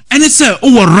awo ene se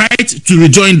o right to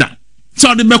rejoinder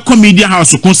so the be media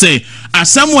house ko say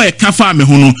asamo e ka fa me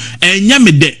ho no enya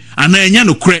me de ana enya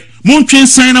no kre montwen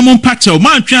san na mompache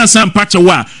man twen san pache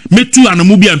wa metu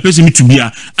anamu bia mpese metu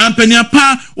bia ampania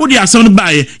pa wo de asam no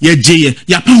bae ye gye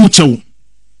ya pa ho chewo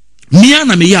me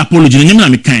na me apology na nyame na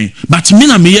me kan but me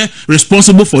na me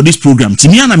responsible for this program ti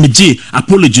me na me gye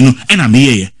apology no na me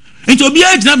ye enti obi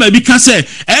agina ba bi ka say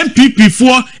MPP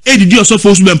for edidi osofo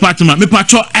OWUSU Bempeh me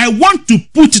pacho I want to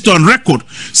put it on record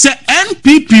say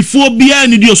MPP for bia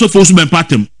edidi osofo OWUSU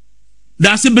Bempeh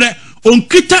da sebre on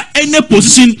kita any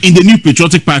position in the new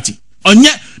patriotic party onye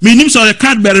minim so the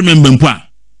card bearer member mpo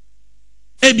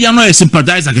e bia no a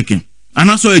sympathizer keke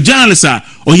and also a journalist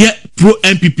or ye pro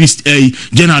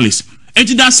MPP journalist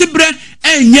enti da sebre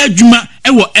enye adwuma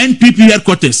e wo NPP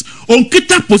headquarters on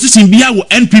kita position bia wo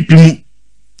NPP mu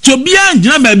to bia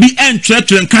ngina ba bi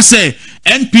entwetwe nka say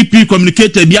NPP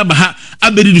communicator bia ba ha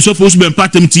abedi di so for OWUSU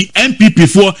Bempeh ti NPP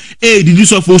for di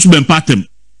so for OWUSU Bempeh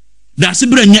da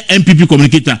sebre nye MPP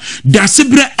communicator da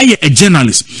sebre a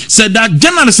journalist said that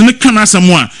journalist me kan asem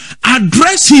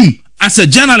address him as a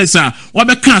journalist wa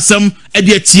be kan asem e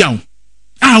de tia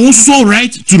wo so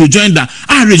right to rejoinder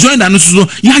rejoinder no so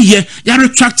ya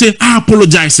retract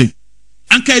apologizing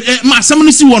anke ma asem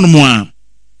no si wono mo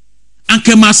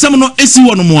anke ma asem no esi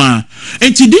wono mo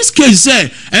enti this case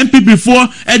say MPP for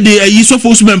the yiso for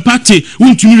OWUSU Bempeh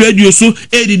wuntumi radio so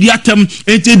didi atam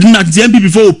enti na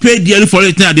MPP for pay dearly for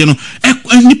it na de no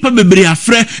nipa bebre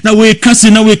afre na we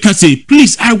kase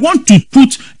please I want to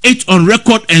put it on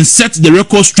record and set the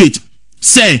record straight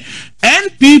say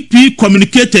NPP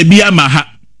communicator bia maha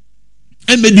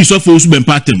emedi so for OWUSU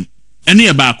Bempeh ene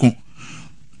e ba ko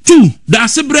 2 da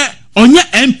sebre onye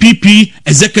MPP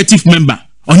executive member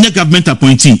onye government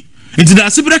appointee into the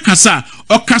Asibre Kasa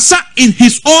or Kasa in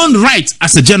his own right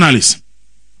as a journalist.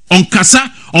 On Kasa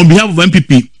on behalf of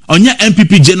MPP, on your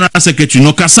MPP General Secretary,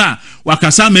 no Kasa,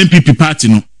 Wakasa MPP party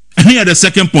no. And here the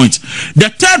second point. The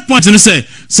third point is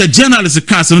say journalist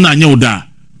Kasa na nyoda.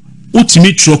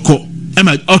 Ultimate troko,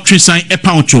 ema otri sign e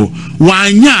pouncho.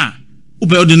 Wanya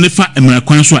ube odenefa emra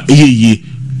kwanswa ye.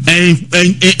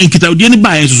 En kita odieni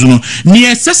ba enso no. Ni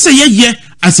esese ye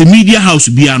as a media house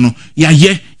biano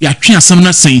ya twa asam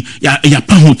na sen ya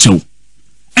pa ho chew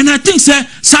and I think say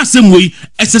sasem we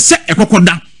esese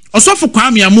ekokoda osofo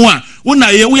kwame amo a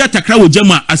wona ye wo ya takra wo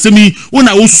jama asemi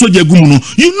wona wo soja gumu no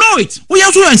you know it wo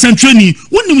ya so ensantrani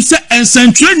wonim se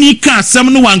ensantrani ka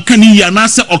asem no wanka ni ya na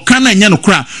se okana nya no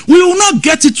kra we will not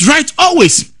get it right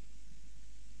always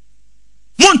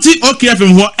monti okay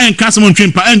fm ho enka asem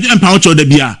ntwempa empa ho chew da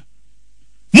bia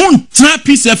Mon tra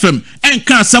Peace FM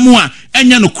enka samwa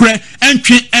enya no kre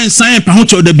entwe ensan empa ho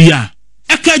chew da bia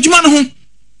eka adwuma no ho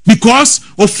because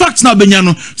of fact na benya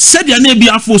no said ya na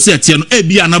bia afo set no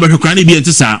bia na behwekwa na bia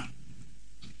ntisa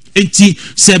enti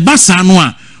se basa no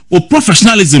a o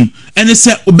professionalism ene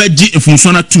se obegi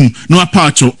infunso na tum na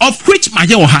apaacho of which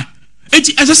maye wo ha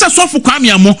enti esese sofo kwame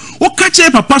amo wo ka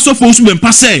kire papa sofo OWUSU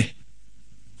Bempeh say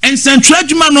ensantra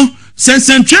adwuma no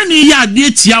sensantra ni ya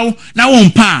de tiawo na wo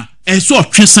mpa so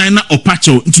twensan na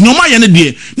opacho nti no maye ne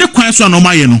de ne kwan so na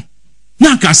maye no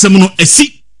na ka asem no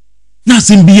esi na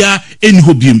asem bia eni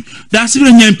hobiem da asem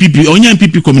nya MPP onya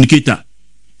MPP communicator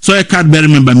so a card bearer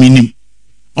member minim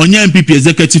onya MPP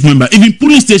executive member even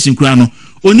police station kra no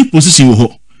oni position wo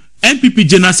ho MPP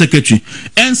general secretary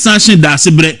en sanction da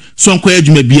asebre so nko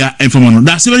adwuma bia enfama no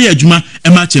da asebre adwuma e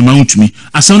ma chema ntumi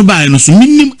asem no ba no so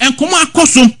minim enkomo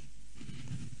akoso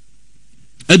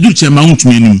edu chema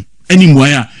ntumi nim any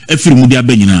moya efiri mu dia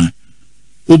banyina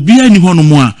obia ni hono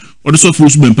mo a ode so for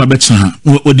OWUSU Bempeh becha ha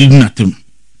odi natem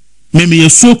meme ye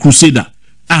so crusader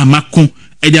mako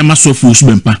e dia maso for OWUSU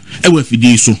Bempeh e wa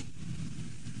fidie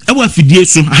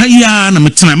so haya na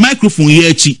metena microphone ye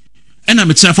achi e na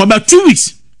metena for about 2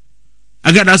 weeks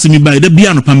agada asemi ba da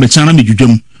bia no pambecha na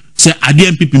medwudwam se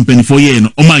ade MPP mpanifo ye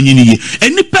no o ma anyini ye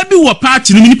enipa bi wo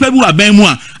party ni nipa bi wo aban mu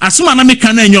a asoma na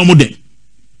meka na enyo mo de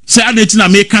say I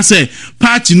didn't make say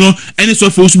party no any so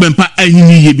for OWUSU Bempeh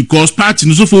anyini because party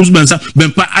no so for OWUSU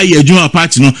Bempeh aye adwuma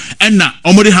party no and na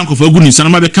omode hanko for agu ni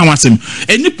sanama be kan wasem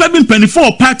enipa bi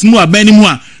mpanifo party mu aban ni mu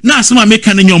a na asema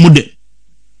meka na enyo mo de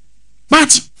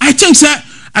but I think say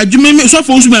adwuma so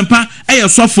for OWUSU Bempeh aye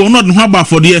so for no de ho aba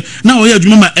for de na o ye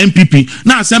adwuma ma MPP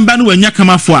na asemba no wanya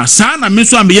kama for a sa na me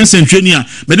so am ye nsentweni a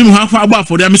me de me ho aba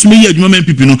for de me so me ye adwuma ma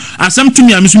MPP no asem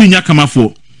tumi a me so me nya kama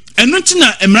for And not in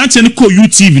a American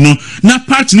UTV no, na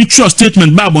party ni trust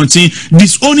statement by bonting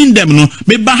disowning them no.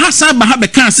 Me bahasa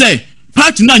bahabe can say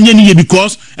party na nyeni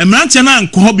because American na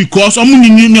nko because omu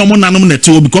ni omu nanom na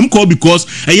te become call because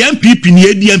a MPP ni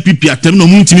ADMPP atem no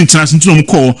mu ntimi trans ntino mu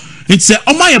call. It's say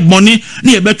omo ye boni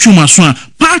na ye betwe maso a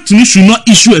party ni should not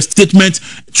issue a statement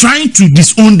trying to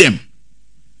disown them.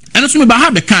 And so me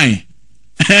bahabe kan.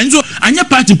 And so anya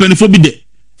party penifo bi de.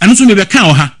 And so me be kan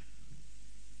oha.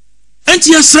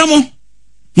 Enti yasramo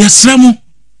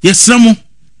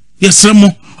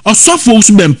osofo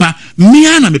OWUSU bempa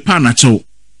mia na me pa na chew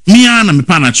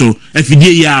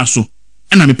afidie ya so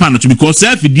na me pa na chew because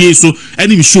afidie so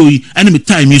eni me show yi eni me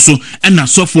time so na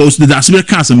sofo OWUSU da asbe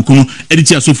ka asem kono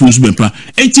editi asofo OWUSU bempa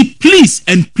enti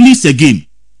please again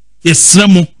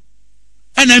yasramo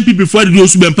MPP for the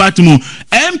OWUSU bempa timo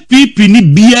MPP ni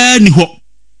bia ni ho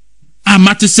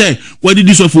amate say what did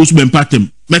this of OWUSU bempa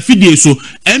tem my fidie so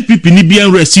MPP ni bia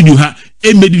residue ha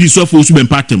e made this of OWUSU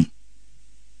bempa tem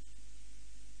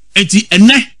enti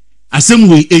ene asem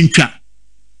we entwa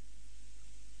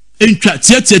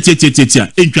tia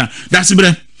that's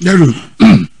bre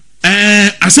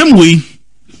asem we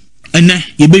ene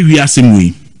ye be wi asem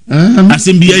we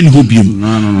asem bia ni hobium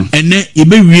ene ye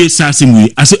be wi sa asem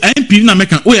we as MP na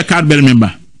meka o ye card bearer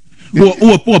member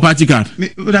o party card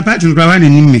the party no kwa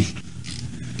ni me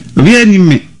obi ni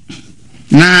me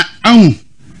na awu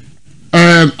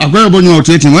agwa bonyo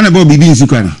otetin wana bo bibi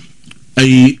nsikwa na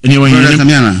ai anyone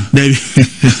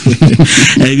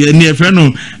David near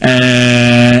friend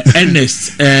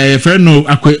Ernest friend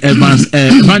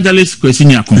evangelist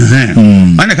question yakon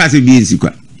wana ka se bi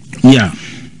nsikwa yeah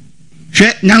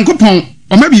hwe nyankopon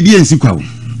o ma bibi nsikwa o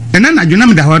ena na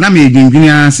dwonam da ho na me dwundwuni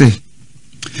ase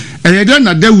eyedo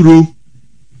na dawuro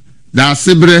da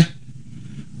sebre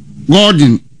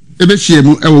Gordon ebe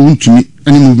hiemu ewo ntumi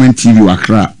ani movement TV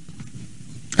wakra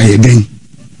ayeden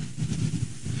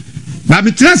ba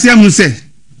bitrase amu se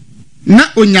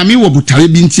na onyame wo butare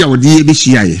bi ntia wo de ebe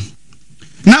hia ye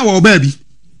na wo ba bi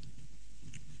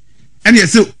ene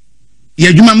yese ye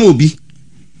adwuma ma obi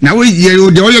na wo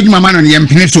ye de wo ye adwuma ma no ye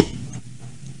mpene so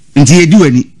nti ye di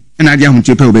wani na ade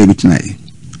ahunche pe wo ba bi tinaye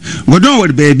godon wo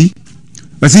ba bi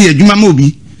basi ye adwuma ma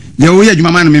obi de wo ye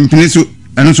adwuma ma no mpene so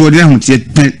eno so wo de ahunche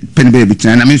pen ba bi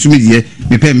tinaye na me so me die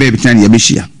me pen ba bi tinaye ye be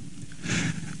hia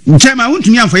nchema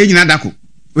wontumi amfa ye nyina dako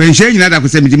when she nyina dako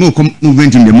se me mo come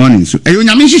movement in the morning so eyo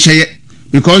nyame hihye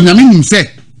because nyame nim se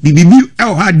bibibi e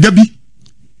ho adabi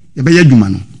ye be yadwuma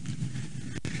no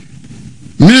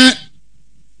me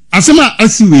asema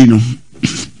asiwe no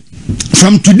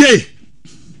from today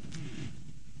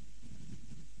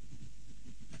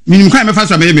minim kwa me fa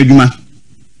so me medwuma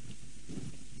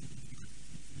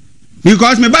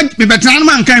because me betran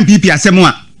man kan pipi asemo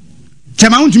a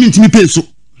chema wontumi ntimi peso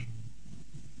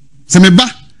se me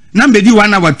ba na mbedi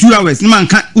 1 hour 2 hours man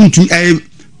kan untumi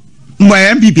mbo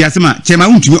MPP asema chema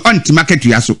untumi onti market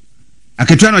ya so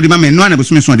aketua no de mama no na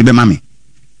bosume so de be mama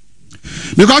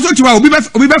because o tiwa obi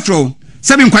be fro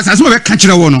sebi nkwasa so be ka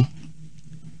kire wo no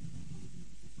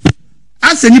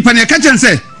ase nipa ne ka chen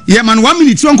se ye man 1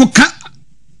 minute wonko ka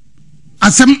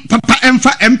asem papa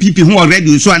emfa MPP ho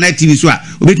already so na TV so a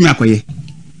obetumi akoye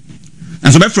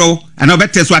and so be fro and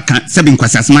obete so aka sebi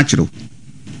nkwasa asema kire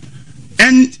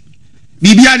and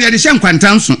Bibia de shen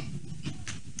kwantanso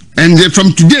and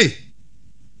from today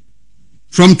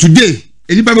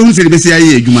anybody who say be say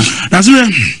aye adwuma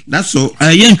that's so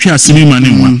yen twa asemi mane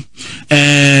nwa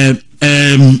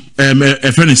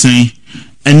friend saying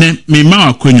and then me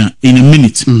ma akonya in a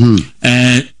minute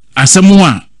asemu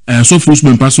a so for OWUSU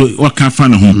bempa so waka fa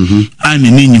ne ho an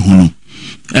ne nyi ho no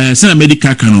sena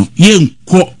medical kano yen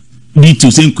ko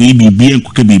details enko bibia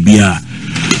enko ka bibia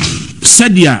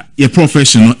Sadia your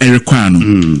professional require no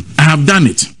I have done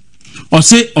it or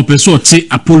say opeso say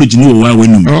apology no wa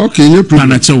wenum okay no problem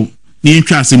na chew ni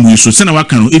ntwa asem wi so se na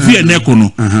waka no efi eneko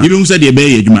no ebe hu sadia be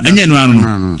ye adwuma enye no ano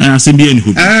no asem bi eni hu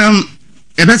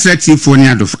ebe select for ni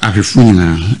adof ahwefo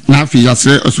nyina na afi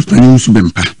yasre osopani OWUSU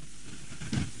bempa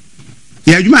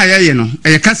ya adwuma ye no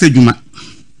e kasa adwuma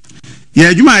ya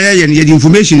adwuma ye no ye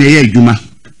information ye adwuma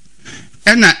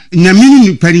ena nyamini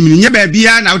ni parimini nye ba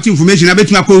bia na information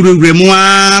abetu akowurewure mu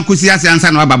akosi ase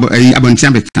ansa na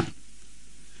abontia beka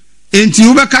enti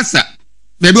wo bekasa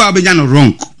bebi wa benya no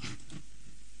wrong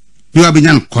you are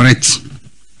being correct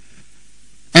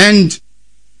and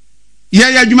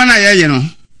ya adwuma na ye no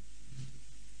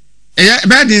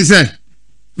bad say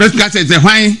best got say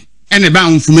why and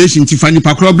about information ti fani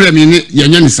pa problem ni ye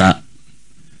nya ni sa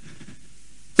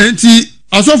enti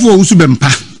osofo OWUSU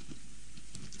bempa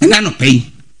ena no pay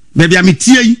baby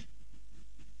ametie yi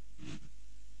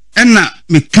ena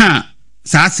me ka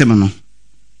sa asem no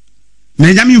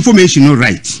me nyame information no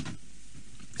right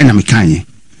na me kanye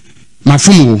ma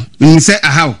fomo me say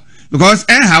how because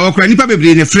how okra nipa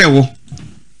bebre ne frɛ wo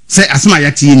say asma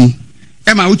ya tie ni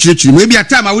e ma wo kyerɛkyerɛ mu e bia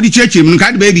time a wo di kyerɛkyerɛ mu no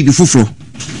ka de ba bi foforo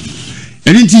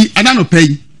enti ada no pay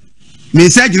me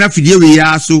say gina fidie we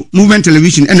ya so movement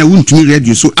television na wuntumi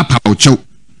radio so apa wo kyɛw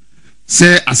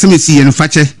say asema si ye no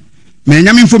fache me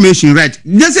nyame information right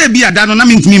just say bia da no na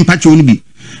me ntumi mpa kyɛw no bi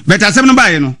but asem no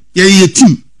ba ye no ye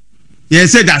team ye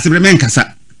say da asem me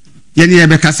nkasa ye ne ye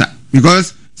be kasa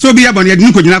because so bia bon ye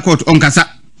de ko gina court on kasa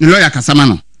ne lawyer kasa ma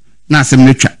no na asem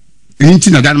no twa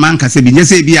enti na da man kasa bi ye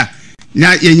say bia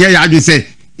na ye ya adwe say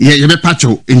ye be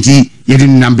pacho enti ye de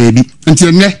number bi enti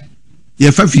enne ye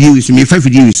fa fidie wi so me fa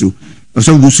fidie wi so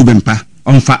so OWUSU BEMPEH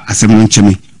onfa asem no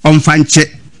ncheme onfa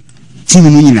nche timi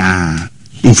no nyina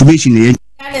information ye.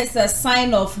 That is a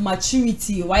sign of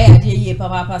maturity. Why are ye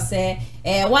papa say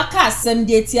waka asem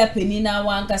de tia penina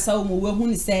wankasa wo we hu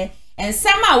ni say and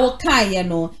sama wo kan ye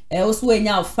no also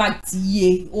enya fact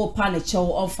ye o pa ne chew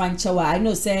on fan chew. I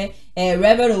know say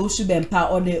Reverend OWUSU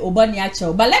BEMPEH on the obani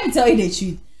achew, but let me tell you the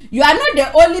truth, you are not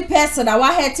the only person that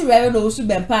wa hate Reverend OWUSU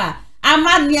BEMPEH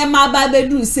ama niema ba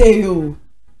bedu say yo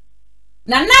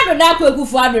na nado da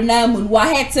kwekufu ado na mu wa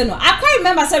hete no I can't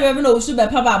remember say Reverend OWUSU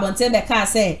BEMPEH ba bonte be ka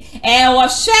say wo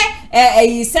hwe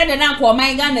yi said na nko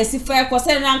man ga na sifa ko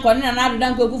said na nko na nado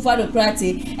da kwekufu ado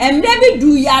krate emre bi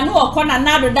du ya no okọ na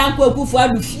nado da kwekufu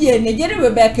ado fie ne jere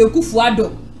Rebecca kwekufu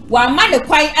ado wa ma de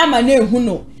kwai ama na ehu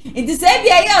no nti say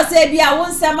bia ye say bia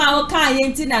won sama wo kan ye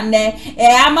nti na ne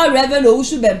ama Reverend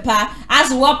OWUSU BEMPEH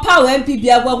as wo power MPP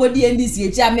agwagodi NDC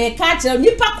echa me ka kire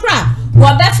nipa kra wo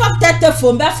be fa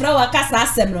phone be fra wa kasa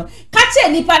asem no ka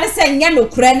kire nipa ne se nya no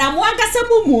kra na mo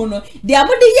agasa mu no de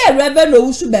amode ye Reverend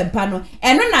OWUSU BEMPEH no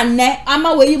eno na ne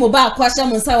ama we yi mo ba akwasha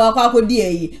mo nsa wa akodi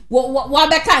yi wo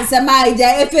be kan se ma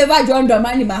ija e favor John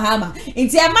Domani Mahama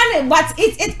nti e man but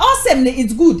it awesome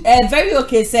it's good very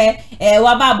okay say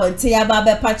wa ba bonte ya ba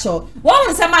be pacho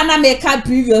one sama na make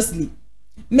previously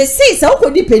me say se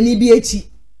ukodi peni bi echi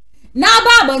na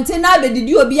ba bonte na be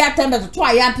didi obi atembe to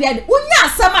aya pia unya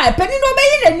asema peni no be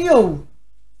yi nani o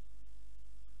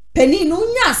peni no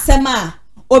unya asema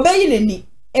obeyi nani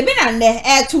ebi na ne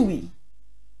etuwi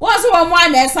wo so wo mo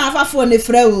na esan afafo ne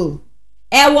frɛ o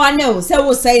one o say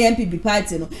wo say MPP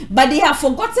party no but they have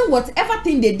forgotten whatever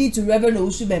thing they did to Reverend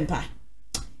OWUSU BEMPEH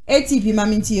ATP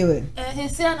maminti ewe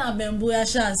hese na bembu ya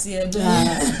chance e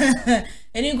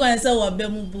eni go say wo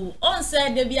bembu on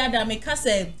say de bia da me ka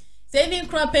say saving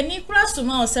crop eni kura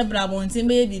suma o se brabontin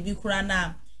be bibi kura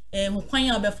na hokwan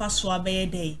ya obefa so abaye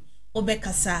dey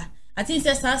obekasa ati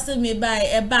say sase me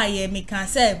ba ye me kan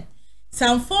say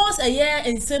some force a year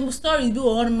in same story bi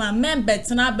wo hon ma member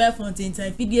tena be fontin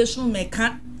tan video so me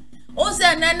ka o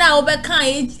say na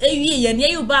obekan ewie ye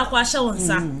ne yu ba kwa hye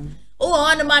wonsa oh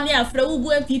on man ya fra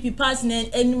ugu MPP pass na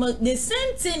the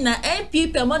same thing na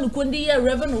MPP man kundi ye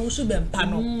Reverend OWUSU BEMPEH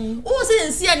no o say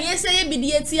nsia na yesa ye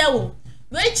bidi etia wo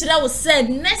we kira wo said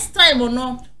next time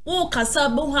no wo kasa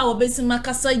bo ha wo besima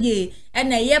kasa ye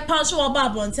na ye pa so wo ba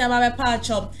bonte ba be pa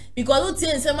chop because wo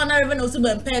tie nsema na Reverend OWUSU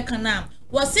BEMPEH kana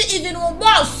was see even wo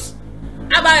boss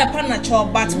aba be pa na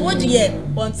chop but wo de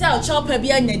bonte o chop pa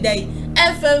bia nya dai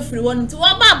FM free one to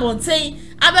wo ba bonte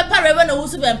abepa Reverend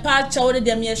OWUSU BEMPEH chow de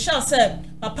dem ye sure say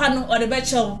papa no or the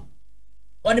becho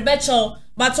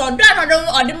but odo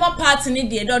no or the more party ni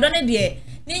de odo ne de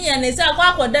ni nya ne say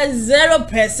akwakoda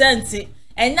 0%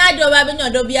 enya de oba be nya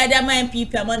odo bia de man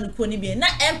MPP amanuko ni bi na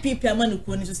MPP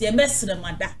amanuko ni so ye besre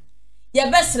mada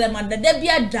de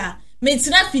bia da me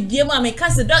tina fidie mu ameka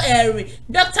se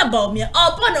Dr. Baumia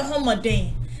obo no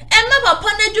homoden emma papa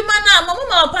na adwuma na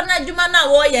mama papa na adwuma na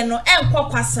wo ye no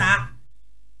enkokwasa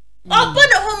obo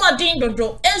de homodin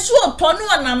dodo ensu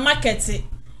otonu na market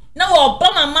na wo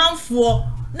ba mamanfo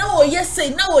na wo yesei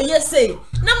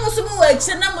na musumu wo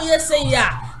eche na mo yesei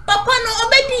ya papa no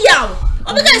obedi yawo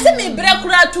obega se me bre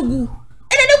kura tugu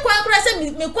ene de kwa kura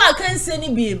se me kwa kanse ni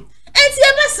bi enti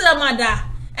e besra mada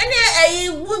ene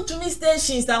wuntumi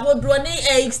stations ahodro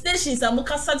ni stations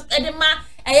amukasa edema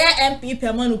MPP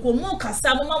amanuko mu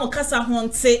kasa mo kasa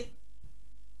honte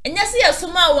enya se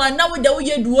yesoma wa na wo da wo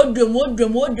yedu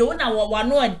odwom na wo wa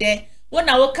no ode wo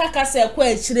na wo kakasa ekwa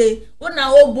akire wo na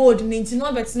wo bold ni nti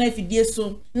no betena afidie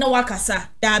so na wakasa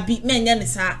da bi menya ne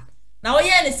sa na wo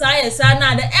ye ne sa yesa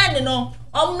na da end no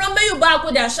omno meyu ba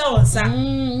ko da sha wonsa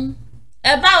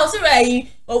ba o se rai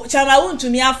chama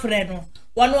wuntumi afre no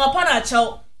wono apana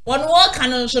chaw wono wo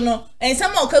kan so no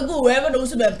ensama okagu wherever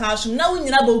OWUSU BEMPEH so na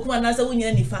wunyina boku na sa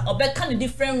wunyina nifa obeka ne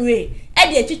different way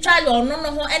e de twitwa le ono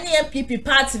no ho ene MPP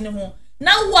party ne ho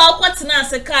na wo akwatena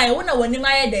ase kai wo na wonim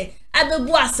ayede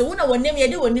abebu ase wo na wonim ye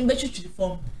de wonim betwitwiri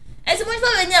fom ese mo fa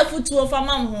benya futuo fa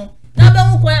mam ho na ba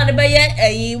mu kwa na be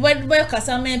ye we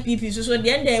kasa men PP so the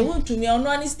end there won to me on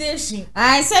one station.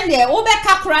 I said there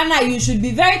obeka krana you should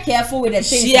be very careful with the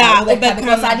things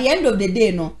because at the end of the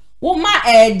day no woman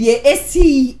the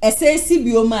SC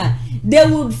bioma they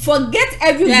would forget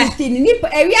everything ni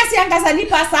area si ankasa ni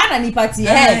pasa na ni party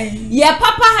ye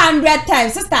papa 100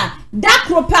 times sister that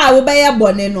kropa wo be ye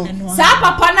bone no sa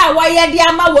papa na wa ye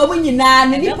dia ma wo nyina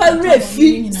ni pa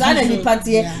refi sa na ni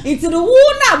party into the wu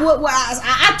na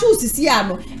atu sisi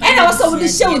ano e na wo so wo di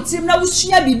show team na wo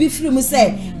sua bibi free mu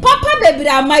say papa bebre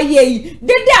amaye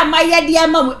dede amaye dia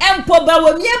ma mu empo ba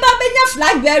wo mie ba benya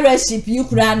flag bearership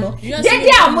yukura no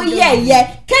dede amo ye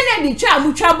Kennedy twa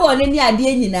mu twa ball ni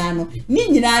ade nyina no ni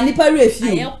nyina ni pa refi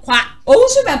ayekwa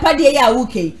OWUSU BEMPEH de ya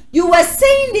okay you were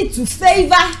saying it to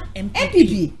favor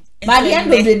MPP by the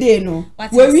end of the day no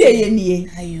we ye nie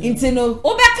nti no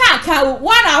obeka aka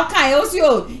one aka ye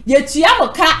oso ye tua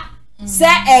moka se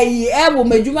wo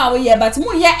madwuma wo ye but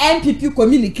mu ye MPP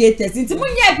communicators nti mu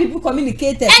ye MPP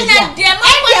communicators and de mo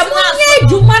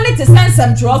dwuma ne te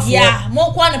sense trophy yeah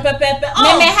mo kwa no pepepe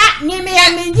me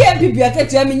ye MPP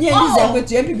akatua me nye ndize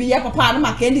akatua MPP ye papa na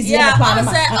maka ndize papa na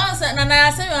maka on na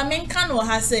na say I mean kan wo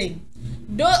ha say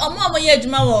do omo ye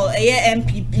dwuma wo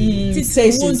MPP ti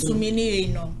say to me ni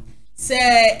no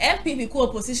say MPP co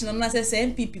opposition na say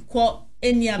MPP co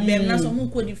any abem na so mu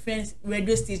co difference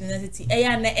radio station city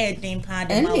eya na den pa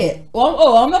de ma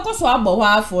o me ko so abo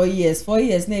ha 4 years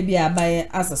na bi abaye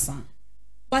asasa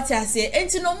what I say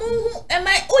enti no mu am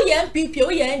I o ye MPP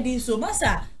o ye ndi so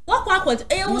masa wakwa kwot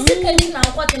eya wo sika ni na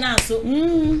kwot na so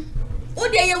o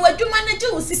de ye wadwuma na je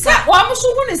wo sika wa mo so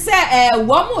hu ni say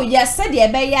wo mo ye se de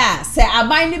be ya se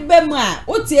aban ni bemu a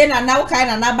o tie na na wo kai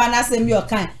na na ba na se mi o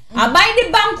kan aban ni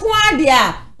banku ade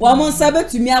a wo mo nsa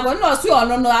betumi abo na so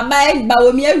ono no aban ba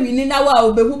wo mi awini na wa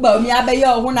obehu ba wo mi abaye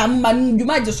ho na mma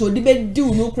ndwuma je so de be di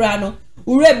unu kra no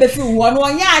ure be fi wo no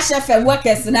nya ahye fe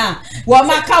workers na wo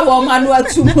maka wo ma no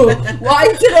atumo wo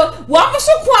itiro wo mo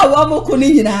so kwa wo mo ko ni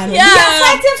nyina no you are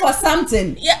fighting for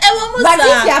something but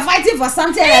if you are fighting for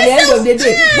something at the end of the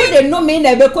day we dey no mean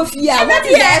na be ko fi a what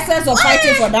is the essence of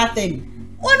fighting for that thing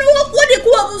ono wo de ku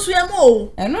abusuam o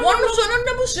ono so no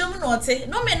ndabusuam no ote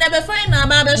no me na be fine na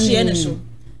ba be hye ne so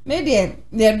me de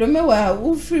do me wa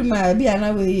wo free ma bi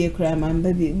ana we ye kra man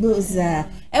baby goza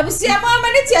ebusuam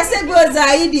ma ne ti ase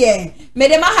goza yi de me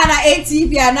de mahana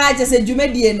ATP ana je se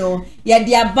dwumadie no ye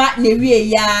de aba na wie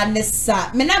ya ne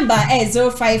sa me number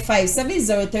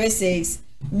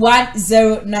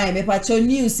 0557036109 me pacho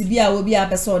news bi a wo bi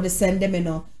abeso de send me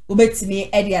no obetimi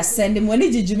e de send me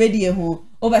woni dwumadie ho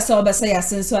obesa ya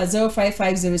senso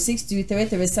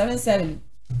 0550623377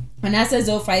 and I says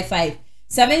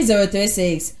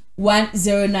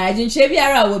 0557036109 jinche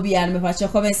biara wo bia no me pacho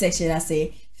comment section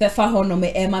ase fefa ho no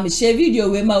me ma me share video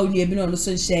we ma oni ebi no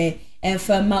so share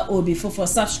enfama obi for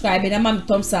subscribe na ma me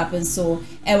thumbs up and so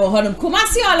e wo ho no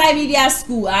Kumasi online media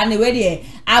school and we dey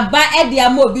aba e dia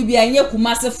ma obi bia nye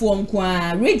Kumasi fo nko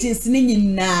a regions ni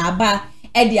nyina aba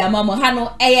e dia ma mo ha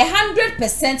no e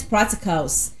 100%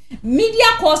 practicals media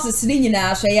courses ni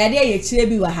nyina so ya de ye kire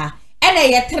bi wa ha e na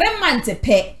ye 3 months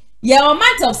pe ye o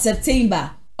month of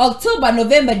September October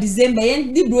November December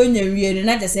yen di bro nya wie no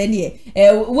na je se ne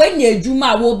wenya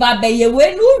adwuma wo ba be ye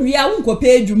we no wia wo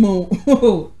nkope adwuma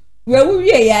we wo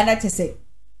wie ya na je se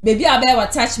baby abai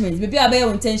attachment baby abai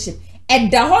internship e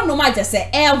da ho no ma je se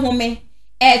home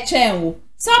twen wo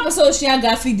social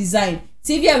graphic design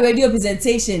TV and radio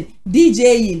presentation,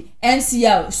 DJing,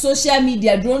 MCL, social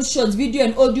media, drone shots, video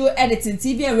and audio editing,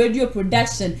 TV and radio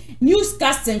production,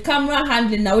 newscasting, camera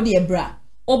handling, na odi ebra.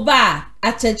 Oba,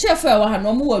 a cheche wa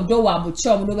hano mu wodo wa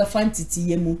abucho mu do be fantiti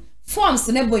yemu. Forms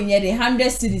ne bonye de 100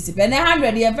 cedis, pe na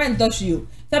 100 ye event touch you.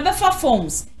 Fe be fa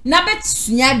forms, na bet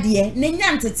sunya de, ne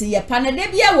nyantete ye pa na de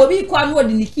bia wo bi kwa no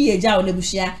odi niki ye ja wo ne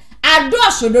buhia. Ado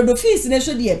asododo fees ne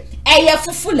so de eye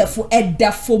fufulefo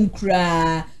eda fom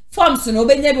kra. Forms no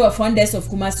benye bi of Endorses of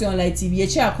Kumasi online TV ye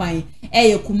cha kwan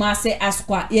ye Kumasi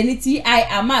Asqua ye ni TI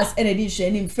Amas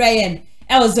edition in Freyen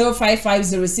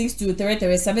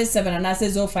L0550623377 and I say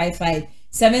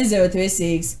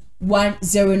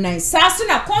 0557036109 sasu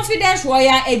na confidence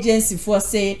royal agency for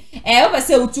say we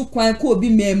say utu kwan ko obi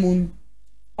memun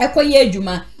ekoye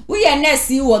adwuma we are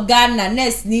nurse wo Ghana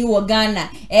nurse ni wo Ghana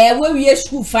we we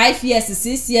school 5 years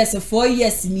 6 years 4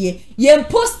 years ni ye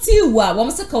posti wa wo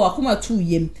mseka wakoma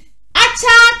 2 yem acha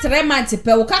 3 months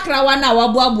pe wo kakra wa na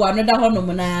waboabo no da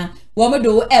honom na wo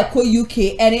medo UK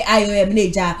any IOM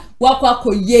neja wakwa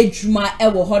ye adwuma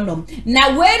wo honom na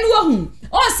wenu hu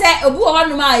o se obu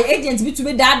honom agent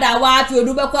bitumi dada wa ati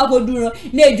odu be kwa koduro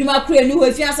na adwuma kura ni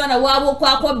ho fiansa na wa wo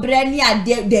kwa bre ni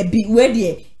ade de bi we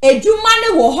de edwuma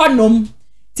ne wo honom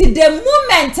ti the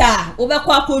moment a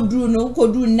obekwa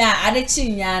koduru na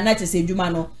adechinya na chese edwuma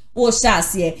no wo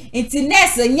shase nti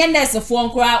nurse nye nurse fo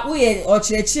nkora wo ye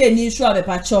ochirechire ni nsu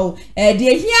abepacho de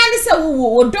hia ne se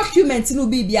wo document no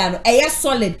bibia no eye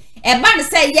solid eba ne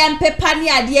se ye mpepa ni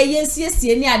ade ye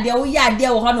nsiesie ni ade wo ye ade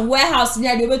wo hono warehouse ni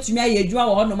ade obetumi aye edwuma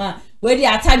wo hono ma we di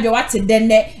atadwe wate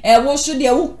denne wo sho de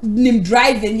wo nim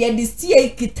driving ye di stie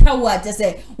kitawa just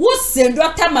wo sendo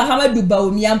ta Mahama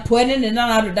Dubaomi ampo ene ne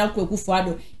na adoda kwakufu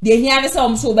ado de hia ne se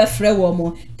wo so be frɛ wo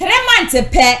mo 3 months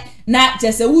pe na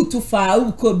just wo tu fa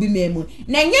wo ko bi memu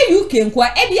na nye UK nko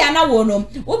e bia na wo no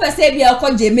wo be se bia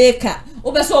ko Jamaica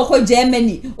wo be se ko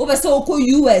Germany wo be se ko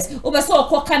US wo be se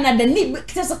ko Canada ni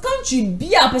just a country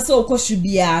bia be se ko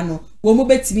shubia no wo mo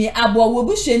betimi abo wo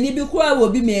bu hwani bi kura wo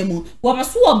bi memu wo be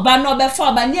so oba no be fa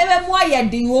oba ne be mu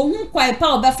ayedin wo hu kwai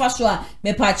pa oba fa so a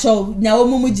me pa cho na wo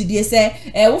mu gidie se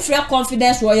wo free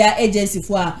confidence royal agency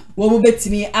fo a wo mo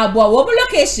betimi abo wo bu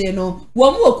location no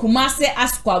wo mu Kumasi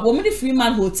Asqua wo mu di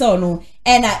Freeman Hotel no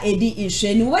ena edi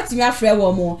inhwani wo betimi afre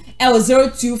wo mo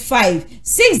 025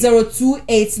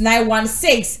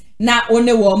 6028916 na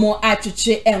one wo mo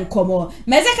atwetwe enkomo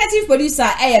executive producer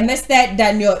Mr.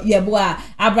 Daniel Yeboa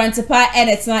abrantepa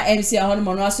enetna MC ahono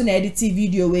mo no aso na edit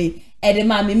video we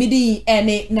edema memidi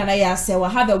ene nana ya sewa.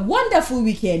 Have a wonderful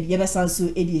weekend.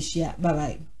 Yebesansu edishia. Bye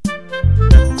bye.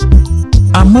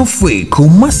 Amafwe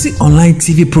Kumasi Online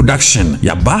TV Production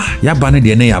yaba ne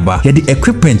de ne yaba ye de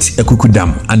equipment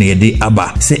ekukudam ana ye de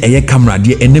aba se eye camera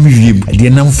de enam yim de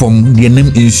nam fom de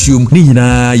enam ensuom ni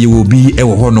nyina ye wo bi e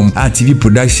wo honom a TV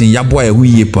production yabo a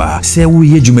huye pa se wo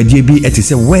ye dwumadie bi ete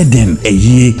se wedding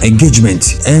eye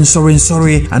engagement and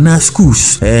sorry ana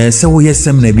schools se wo ye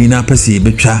seminar bi na pese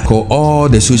betwa ko all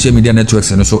the social media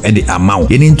networks no so e de amaw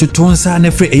ye ni ntotonsa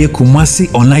na fre eye Kumasi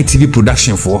Online TV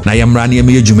Production for na yamra na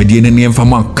ye dwumadie ne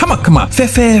Kama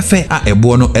fe a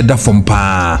ebo no eda from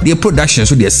pa the production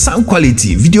so the sound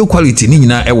quality video quality ni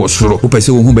nyina e wo soro wo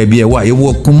pese wo hu ba bia wa ye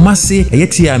wo Kumasi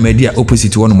eyetia media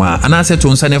opposite one ma anase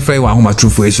to nsa ne frɛ wa homa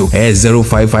trufo so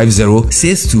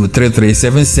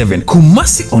 0550623377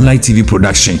 Kumasi Online TV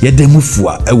Production ye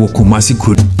demufua e wo Kumasi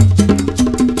code.